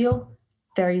they feel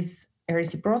there is a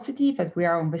reciprocity, that we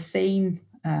are on the same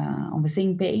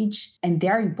page, and they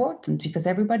are important because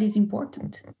everybody is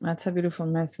important. That's a beautiful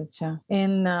message. Yeah.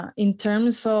 And in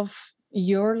terms of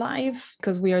your life,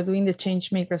 because we are doing the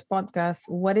Changemakers podcast,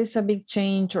 what is a big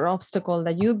change or obstacle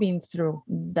that you've been through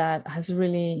that has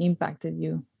really impacted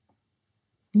you?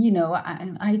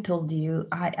 I told you,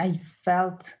 I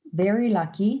felt very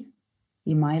lucky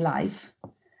in my life.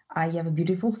 I have a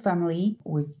beautiful family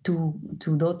with two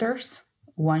daughters.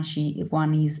 One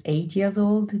is 8 years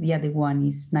old, the other one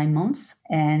is 9 months.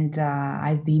 And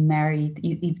I've been married.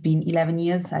 It's been 11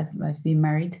 years I've been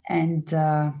married. And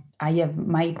I have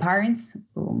my parents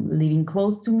living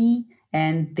close to me,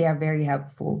 and they are very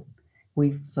helpful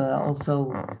with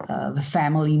also the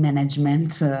family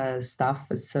management stuff.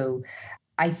 So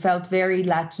I felt very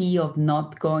lucky of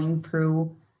not going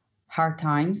through hard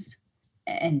times.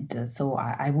 And so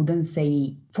I wouldn't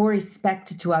say, for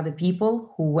respect to other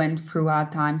people who went through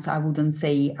hard times, I wouldn't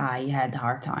say I had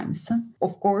hard times.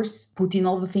 Of course, putting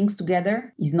all the things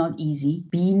together is not easy.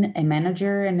 Being a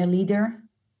manager and a leader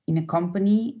in a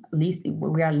company,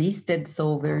 we are listed,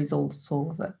 so there is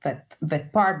also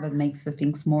that part that makes the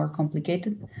things more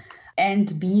complicated.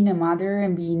 And being a mother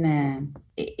and being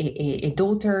a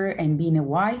daughter and being a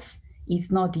wife is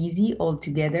not easy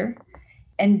altogether.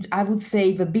 And I would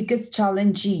say the biggest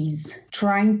challenge is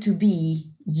trying to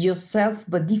be yourself,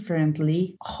 but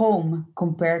differently, home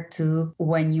compared to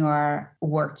when you are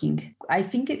working. I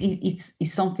think it's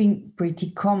something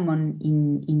pretty common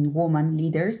in women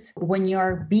leaders. When you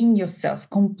are being yourself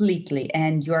completely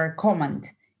and you are command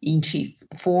in chief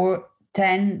for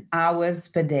 10 hours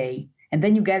per day, and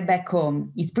then you get back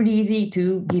home, it's pretty easy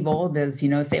to give orders,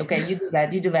 say, okay, you do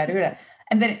that, you do that, you do that.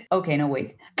 And then, okay, no,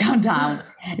 wait, calm down.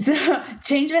 So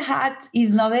change the hat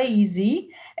is not very easy.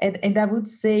 And I would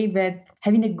say that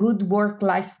having a good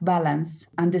work-life balance,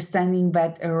 understanding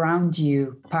that around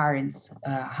you, parents,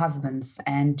 husbands,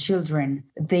 and children,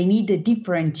 they need a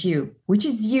different you, which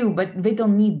is you, but they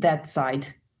don't need that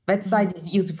side. That side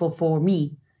is useful for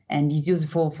me. and is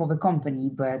useful for the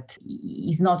company, but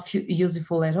is not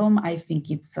useful at home. I think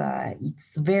it's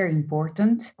very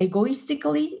important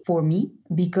egoistically for me,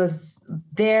 because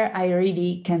there I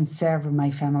really can serve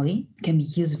my family, can be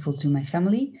useful to my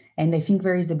family. And I think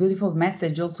there is a beautiful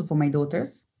message also for my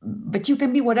daughters. But you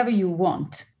can be whatever you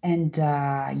want, and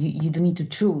you don't need to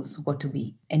choose what to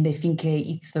be. And I think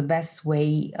it's the best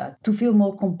way to feel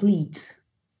more complete.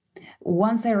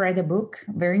 Once I read a book,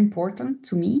 very important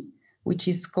to me, which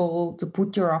is called "To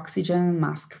Put Your Oxygen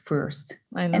Mask First."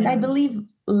 And I believe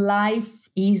life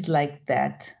is like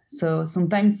that. So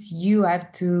sometimes you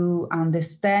have to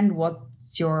understand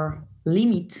what's your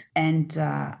limit, and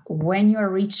when you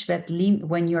are reaching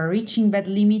that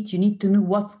limit, you need to know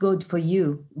what's good for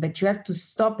you, but you have to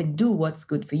stop and do what's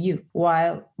good for you.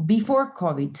 While before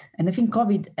COVID, and I think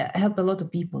COVID helped a lot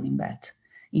of people in that,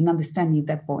 in understanding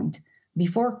that point.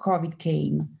 Before COVID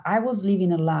came, I was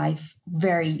living a life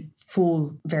very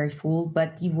full,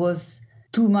 but it was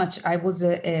too much. I was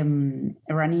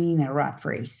running in a rat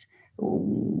race,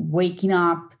 waking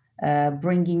up,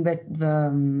 bringing back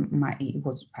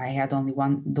I had only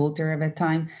one daughter at that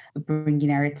time, bringing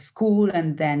her at school,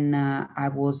 and then I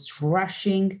was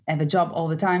rushing, have a job all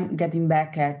the time, getting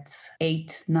back at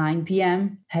 8-9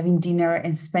 p.m., having dinner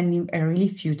and spending a really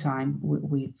few time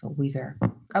with her.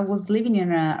 I was living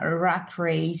in a rat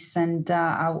race, and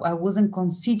I wasn't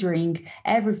considering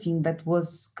everything that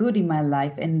was good in my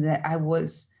life, and I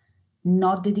was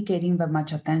not dedicating that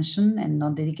much attention and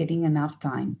not dedicating enough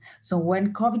time. So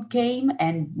when COVID came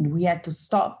and we had to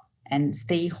stop and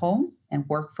stay home and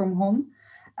work from home,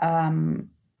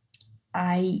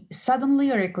 I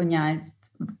suddenly recognized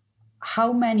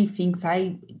how many things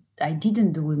I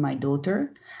didn't do with my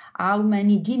daughter, how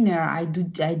many dinner I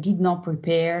did not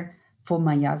prepare for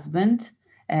my husband.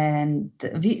 And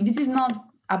this is not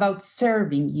about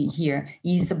serving here,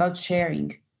 it's about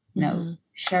sharing,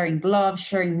 sharing love,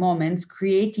 sharing moments,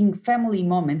 creating family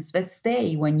moments that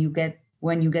stay when you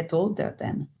get older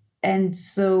then. And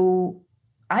so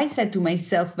I said to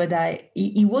myself that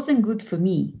it wasn't good for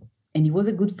me, and it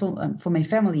wasn't good for my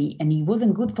family, and it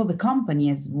wasn't good for the company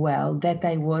as well, that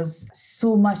I was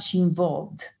so much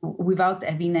involved without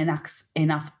having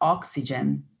enough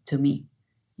oxygen to me,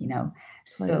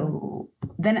 So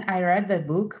then I read the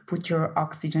book, Put Your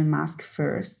Oxygen Mask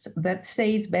First, that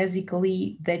says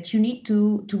basically that you need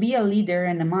to be a leader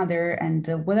and a mother and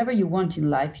whatever you want in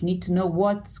life, you need to know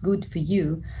what's good for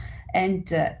you. And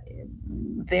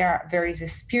there is a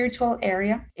spiritual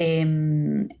area,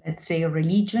 let's say a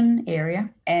religion area,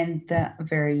 and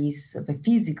there is the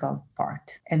physical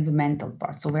part and the mental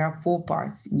part. So there are 4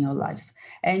 parts in your life.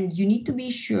 And you need to be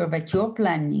sure that your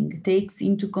planning takes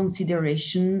into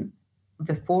consideration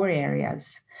the 4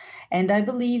 areas. And I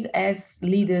believe as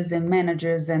leaders and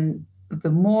managers, and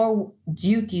the more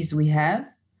duties we have,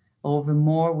 or the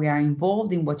more we are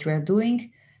involved in what we are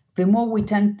doing, the more we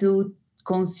tend to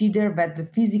consider that the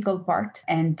physical part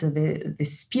and the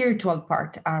spiritual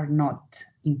part are not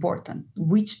important,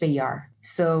 which they are.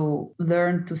 So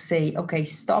learn to say, okay,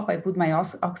 stop, I put my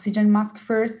oxygen mask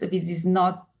first. This is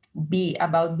not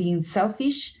about being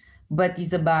selfish, but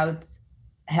it's about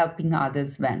helping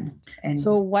others then. And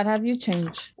so what have you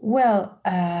changed? Well,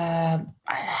 I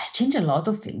changed a lot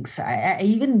of things. I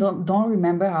even don't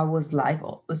remember how I was live.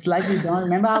 Slightly don't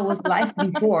remember how I was live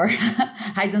before.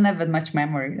 I don't have that much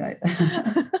memory.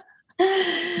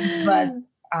 But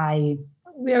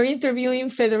we are interviewing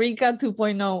Federica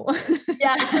 2.0.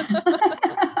 Yeah.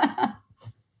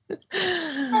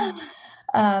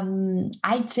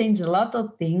 I changed a lot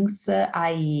of things.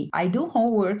 I do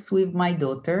homeworks with my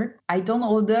daughter. I don't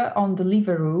order on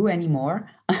Deliveroo anymore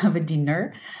the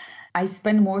dinner. I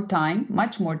spend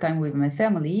much more time with my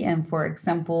family. And for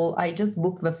example, I just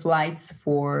booked the flights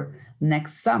for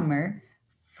next summer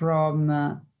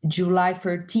from July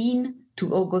 13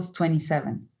 to August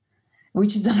 27,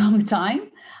 which is a long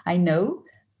time, I know.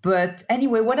 But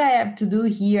anyway, what I have to do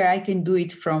here, I can do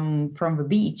it from the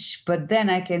beach. But then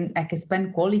I can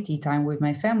spend quality time with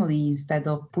my family instead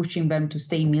of pushing them to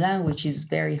stay in Milan, which is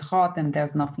very hot and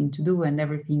there's nothing to do and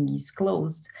everything is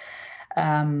closed.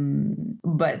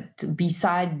 But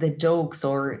beside the jokes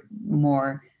or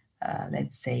more,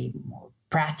 let's say, more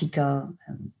practical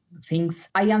things,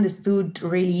 I understood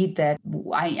really that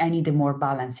I needed more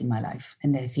balance in my life.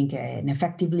 And I think an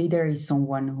effective leader is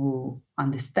someone who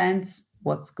understands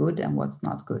what's good and what's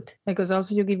not good. Because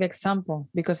also you give example,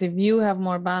 because if you have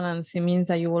more balance, it means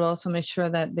that you will also make sure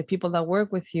that the people that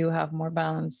work with you have more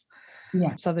balance.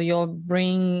 Yeah. So that you'll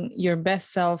bring your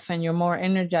best self and your more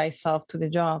energized self to the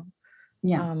job.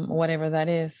 Yeah. whatever that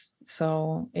is.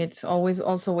 So it's always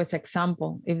also with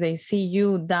example. If they see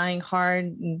you dying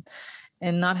hard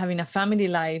and not having a family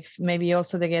life, maybe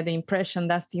also they get the impression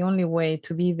that's the only way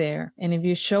to be there. And if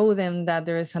you show them that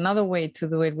there is another way to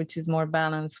do it, which is more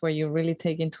balanced, where you really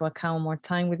take into account more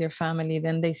time with your family,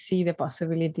 then they see the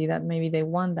possibility that maybe they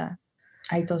want that.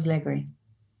 I totally agree.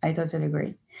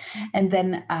 And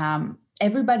then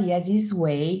everybody has his own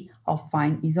way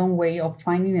of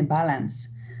finding a balance.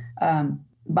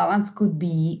 Balance could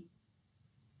be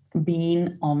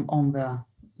being on the,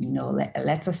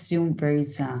 let's assume there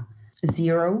is a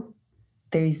 0,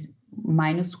 there is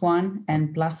 -1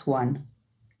 and +1,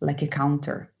 like a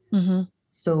counter. Mm-hmm.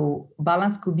 So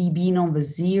balance could be being on the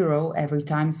 0 every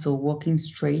time, so walking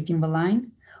straight in the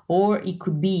line, or it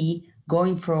could be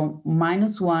going from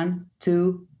 -1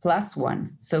 to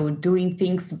 +1. So doing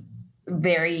things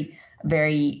very,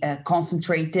 very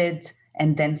concentrated,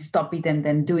 and then stop it, and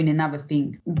then doing another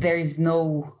thing. There is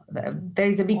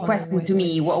a big question to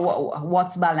me.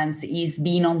 What's balance? Is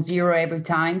being on 0 every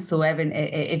time, so having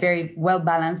a very well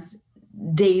balanced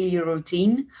daily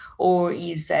routine, or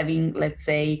is having, let's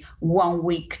say, 1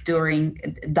 week during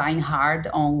dying hard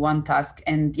on one task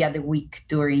and the other week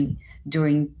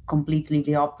during completely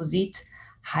the opposite?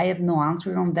 I have no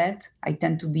answer on that. I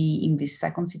tend to be in this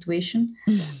second situation,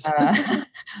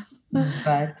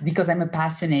 but because I'm a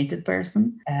passionate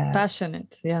person.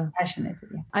 Passionate, yeah. Passionate,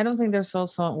 yeah. I don't think there's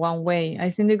also one way.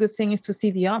 I think the good thing is to see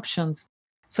the options.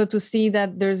 So to see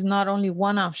that there's not only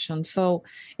one option. So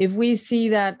if we see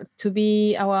that to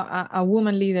be a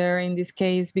woman leader in this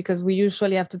case, because we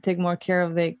usually have to take more care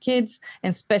of the kids,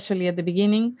 and especially at the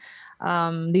beginning,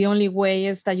 the only way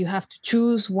is that you have to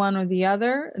choose one or the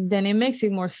other, then it makes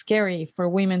it more scary for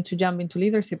women to jump into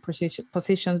leadership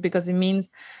positions, because it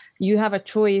means you have a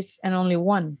choice and only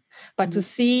one. But to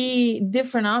see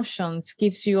different options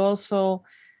gives you also,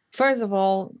 first of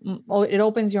all, it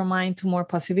opens your mind to more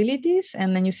possibilities.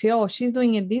 And then you see, oh, she's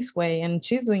doing it this way and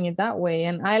she's doing it that way.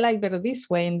 And I like better this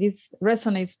way. And this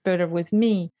resonates better with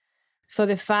me. So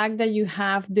the fact that you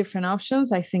have different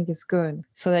options, I think is good,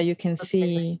 so that you can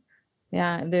see,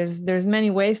 yeah, there's many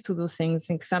ways to do things.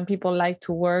 And some people like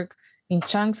to work in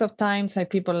chunks of time. Some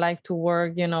people like to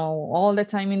work, all the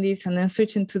time in this and then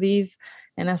switch into these.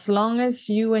 And as long as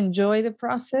you enjoy the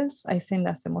process, I think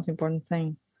that's the most important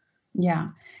thing. Yeah.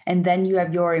 And then you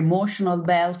have your emotional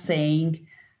bell saying,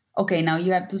 okay, now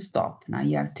you have to stop. Now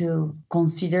you have to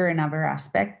consider another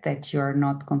aspect that you're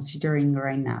not considering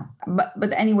right now.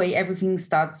 But anyway, everything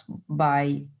starts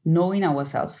by knowing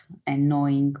ourselves and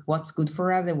knowing what's good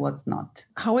for us and what's not.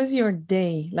 How is your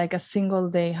day, like a single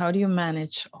day? How do you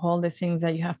manage all the things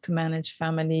that you have to manage?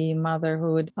 Family,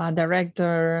 motherhood,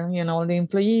 director, all the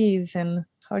employees, and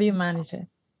how do you manage it?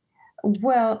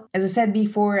 Well, as I said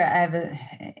before, I have a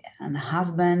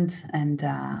husband and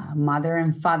mother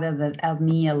and father that help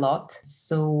me a lot.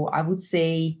 So I would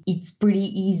say it's pretty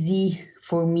easy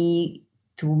for me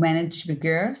to manage the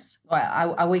girls.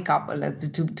 Well, I wake up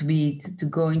to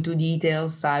go into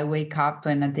details. I wake up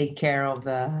and I take care of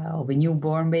a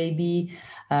newborn baby,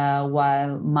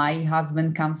 while my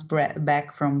husband comes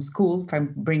back from school,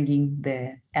 from bringing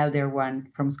the elder one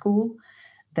from school.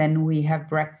 Then we have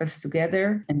breakfast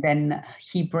together, and then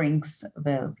he brings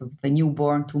the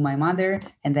newborn to my mother,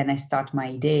 and then I start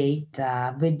my day.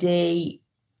 The day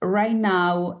right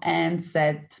now ends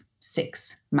at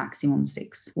 6, maximum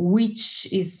 6, which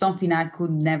is something I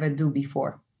could never do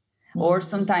before. Or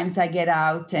sometimes I get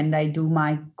out and I do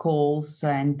my calls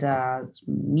and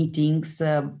meetings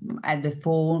at the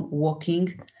phone,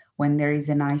 walking when there is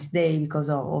a nice day, because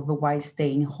otherwise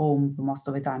staying home most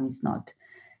of the time is not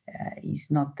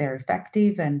very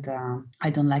effective, and I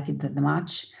don't like it that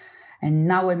much. And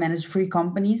now I manage 3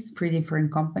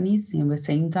 different companies in the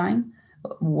same time,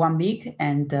 one big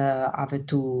and other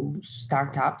 2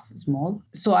 startups, small.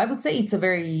 So I would say it's a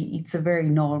very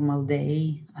normal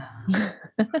day.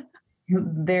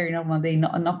 Very normal day,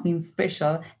 nothing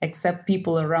special, except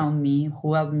people around me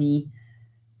who help me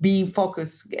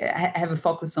have a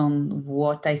focus on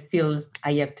what I feel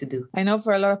I have to do. I know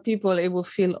for a lot of people, it will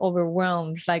feel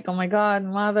overwhelmed, like, oh my God,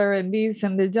 mother, and this,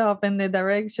 and the job, and the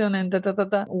direction, and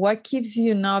da. What keeps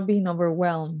you not being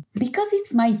overwhelmed? Because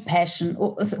it's my passion.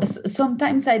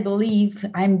 Sometimes I believe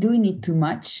I'm doing it too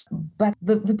much, but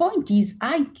the point is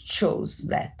I chose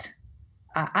that.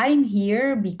 I'm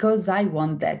here because I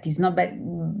want that. It's not that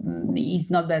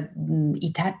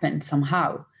it happened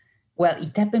somehow. Well,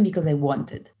 it happened because I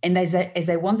wanted. And as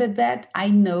I wanted that, I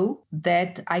know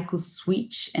that I could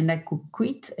switch and I could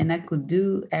quit and I could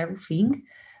do everything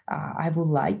I would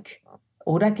like.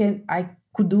 Or I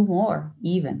could do more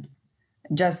even.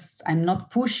 Just I'm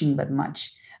not pushing that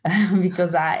much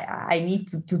because I need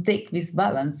to take this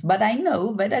balance. But I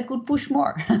know that I could push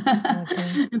more,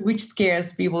 Okay. which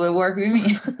scares people that work with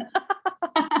me.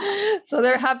 So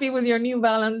they're happy with your new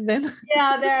balance then.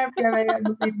 Yeah, they're very happy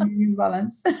with the new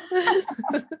balance.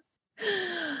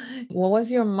 What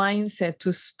was your mindset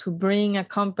to bring a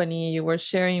company you were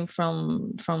sharing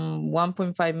from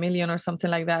 1.5 million or something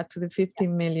like that to the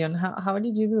 15 million? How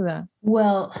did you do that?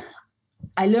 Well,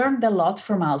 I learned a lot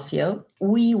from Alfio.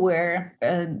 We were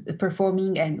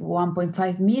performing at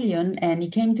 1.5 million, and he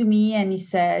came to me and he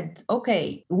said,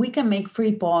 okay, we can make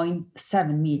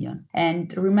 3.7 million.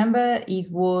 And remember,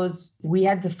 we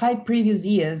had the 5 previous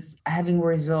years having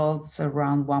results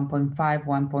around 1.5,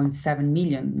 1.7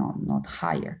 million, not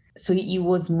higher. So it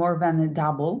was more than a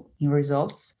double in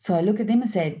results. So I looked at him and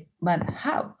said, but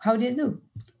how? How did you do?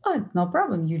 Oh, it's no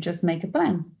problem. You just make a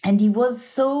plan. And he was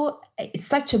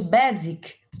such a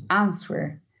basic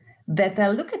answer that I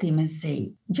look at him and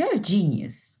say, you're a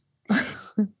genius.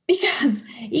 Because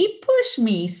he pushed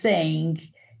me saying,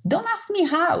 don't ask me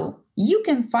how. You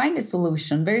can find a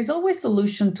solution. There is always a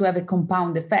solution to have a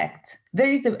compound effect.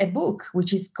 There is a book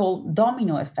which is called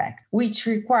Domino Effect, which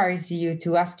requires you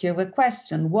to ask you a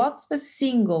question. What's the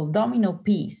single domino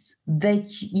piece that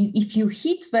if you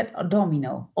hit that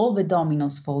domino, all the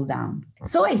dominoes fall down?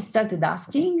 So I started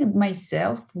asking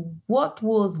myself, what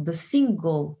was the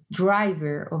single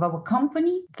driver of our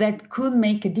company that could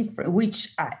make a difference,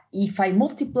 which if I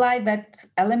multiply that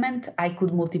element, I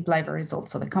could multiply the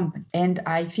results of the company. And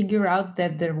I figured out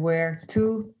that there were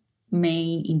 2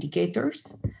 main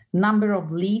indicators: number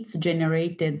of leads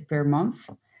generated per month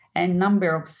and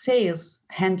number of sales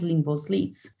handling those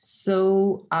leads.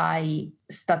 So I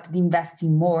started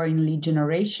investing more in lead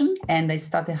generation and I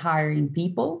started hiring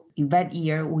people. In that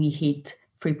year, we hit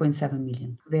 3.7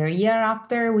 million. The year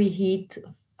after, we hit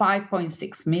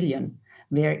 5.6 million.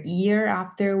 The year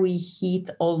after, we hit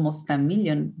almost 10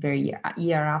 million. The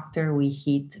year after, we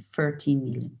hit 13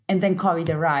 million. And then COVID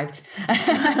arrived.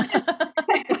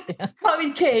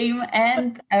 COVID came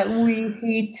and we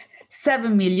hit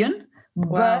 7 million.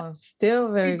 Wow,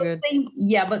 still very good.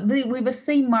 With the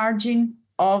same margin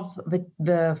of the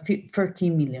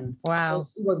 13 million. Wow. So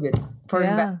it was good. For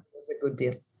investors, it was a good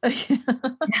deal.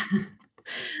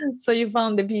 So you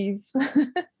found the peace.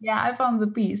 Yeah, I found the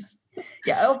peace.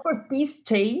 Yeah, of course, peace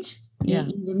change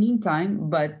in the meantime,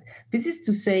 but this is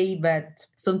to say that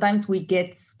sometimes we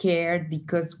get scared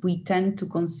because we tend to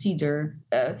consider,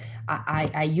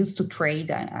 I used to trade,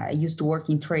 I used to work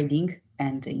in trading,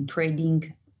 and in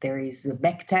trading, there is a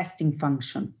back testing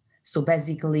function. So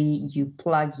basically, you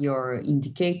plug your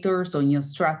indicators on your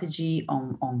strategy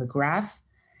on the graph,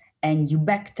 and you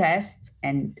back test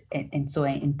and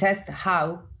test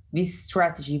how this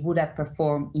strategy would have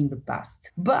performed in the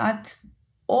past. But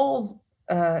all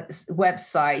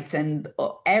websites and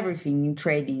everything in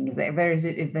trading, there is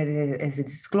a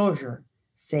disclosure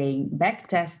saying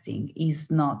backtesting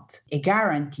is not a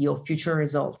guarantee of future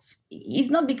results. It's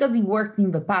not because it worked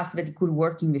in the past that it could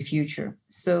work in the future.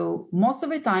 So most of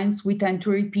the times we tend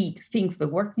to repeat things that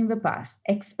worked in the past,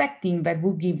 expecting that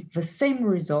will give the same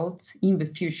results in the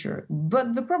future.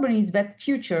 But the problem is that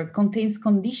future contains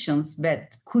conditions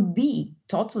that could be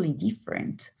totally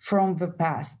different from the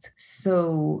past.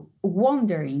 So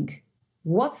wondering,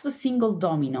 what's the single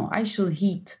domino I should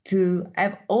hit to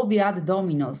have all the other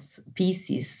dominoes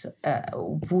pieces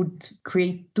would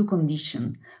create 2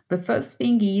 conditions. The first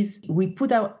thing is we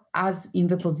put us in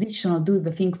the position of doing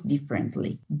the things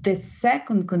differently. The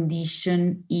second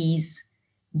condition is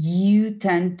you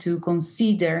tend to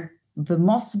consider the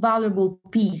most valuable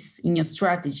piece in your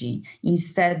strategy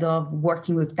instead of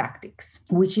working with tactics,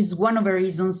 which is one of the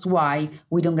reasons why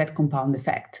we don't get compound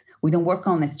effect. We don't work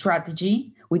on a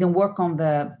strategy. We don't work on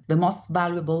the most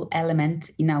valuable element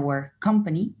in our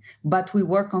company, but we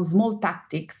work on small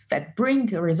tactics that bring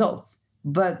results,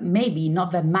 but maybe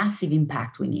not the massive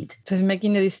impact we need. So it's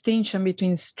making a distinction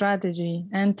between strategy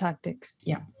and tactics.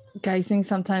 Yeah. Okay, I think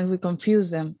sometimes we confuse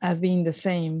them as being the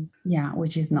same. Yeah,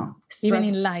 which is not. Even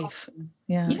in life.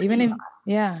 Yeah, even in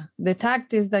the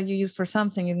tactics that you use for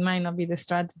something, it might not be the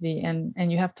strategy, and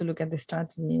you have to look at the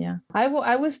strategy. Yeah, I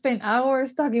will spend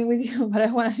hours talking with you, but I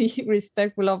want to be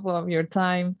respectful of your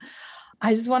time.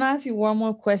 I just want to ask you one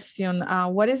more question.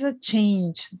 What is a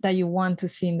change that you want to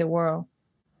see in the world?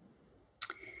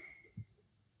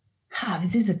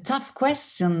 This is a tough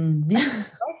question. Big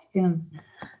question.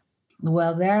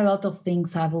 Well, there are a lot of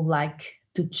things I would like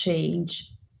to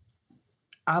change.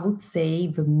 I would say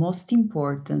the most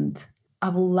important, I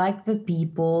would like the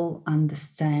people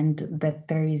understand that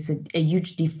there is a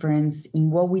huge difference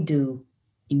in what we do,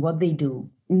 in what they do.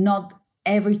 Not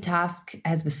every task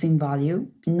has the same value.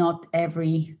 Not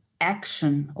every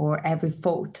action or every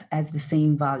thought has the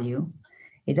same value.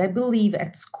 And I believe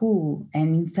at school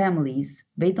and in families,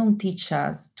 they don't teach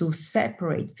us to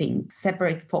separate things,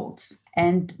 separate thoughts,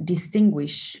 and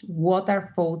distinguish what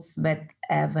are thoughts that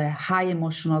have a high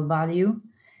emotional value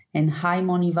and high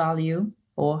money value,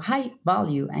 or high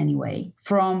value anyway,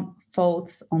 from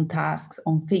thoughts on tasks,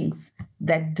 on things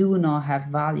that do not have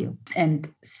value. And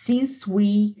since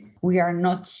we are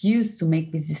not used to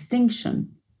make this distinction,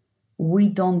 we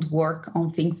don't work on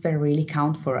things that really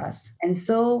count for us. And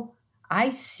so I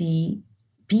see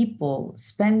people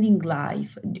living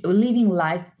life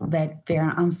that they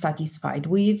are unsatisfied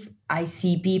with. I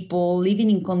see people living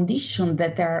in conditions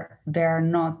that they're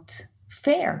not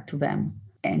fair to them.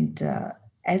 And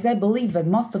as I believe that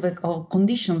most of the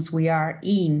conditions we are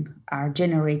in are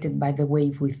generated by the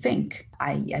way we think,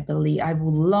 I believe I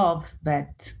would love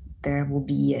that there will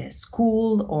be a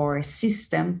school or a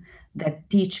system that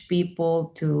teach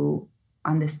people to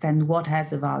understand what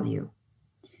has a value.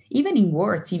 Even in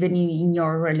words, even in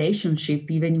your relationship,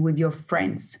 even with your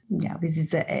friends. Yeah, this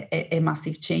is a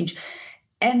massive change.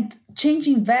 And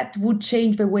changing that would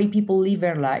change the way people live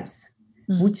their lives,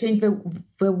 would change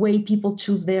the way people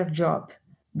choose their job.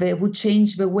 They would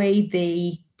change the way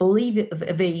they believe,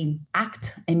 they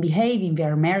act and behave in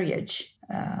their marriage.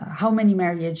 How many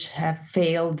marriages have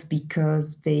failed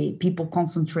because people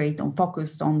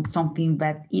focus on something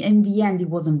that in the end it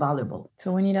wasn't valuable.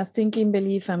 So we need a thinking,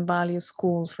 belief, and value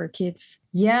school for kids.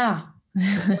 Yeah.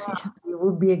 It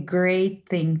would be a great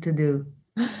thing to do.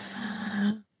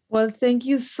 Well, thank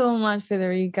you so much,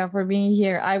 Federica, for being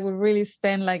here. I would really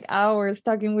spend like hours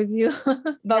talking with you,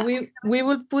 but we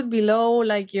will put below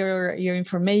like your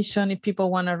information if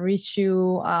people want to reach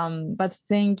you. But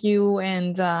thank you,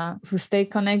 and to stay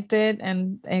connected.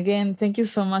 And again, thank you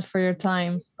so much for your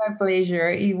time. It's my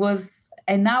pleasure. It was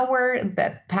an hour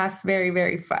that passed very,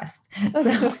 very fast.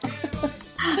 So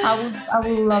I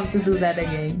would love to do that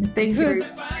again. Thank you.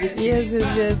 Yes.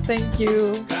 Thank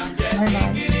you.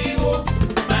 Bye-bye.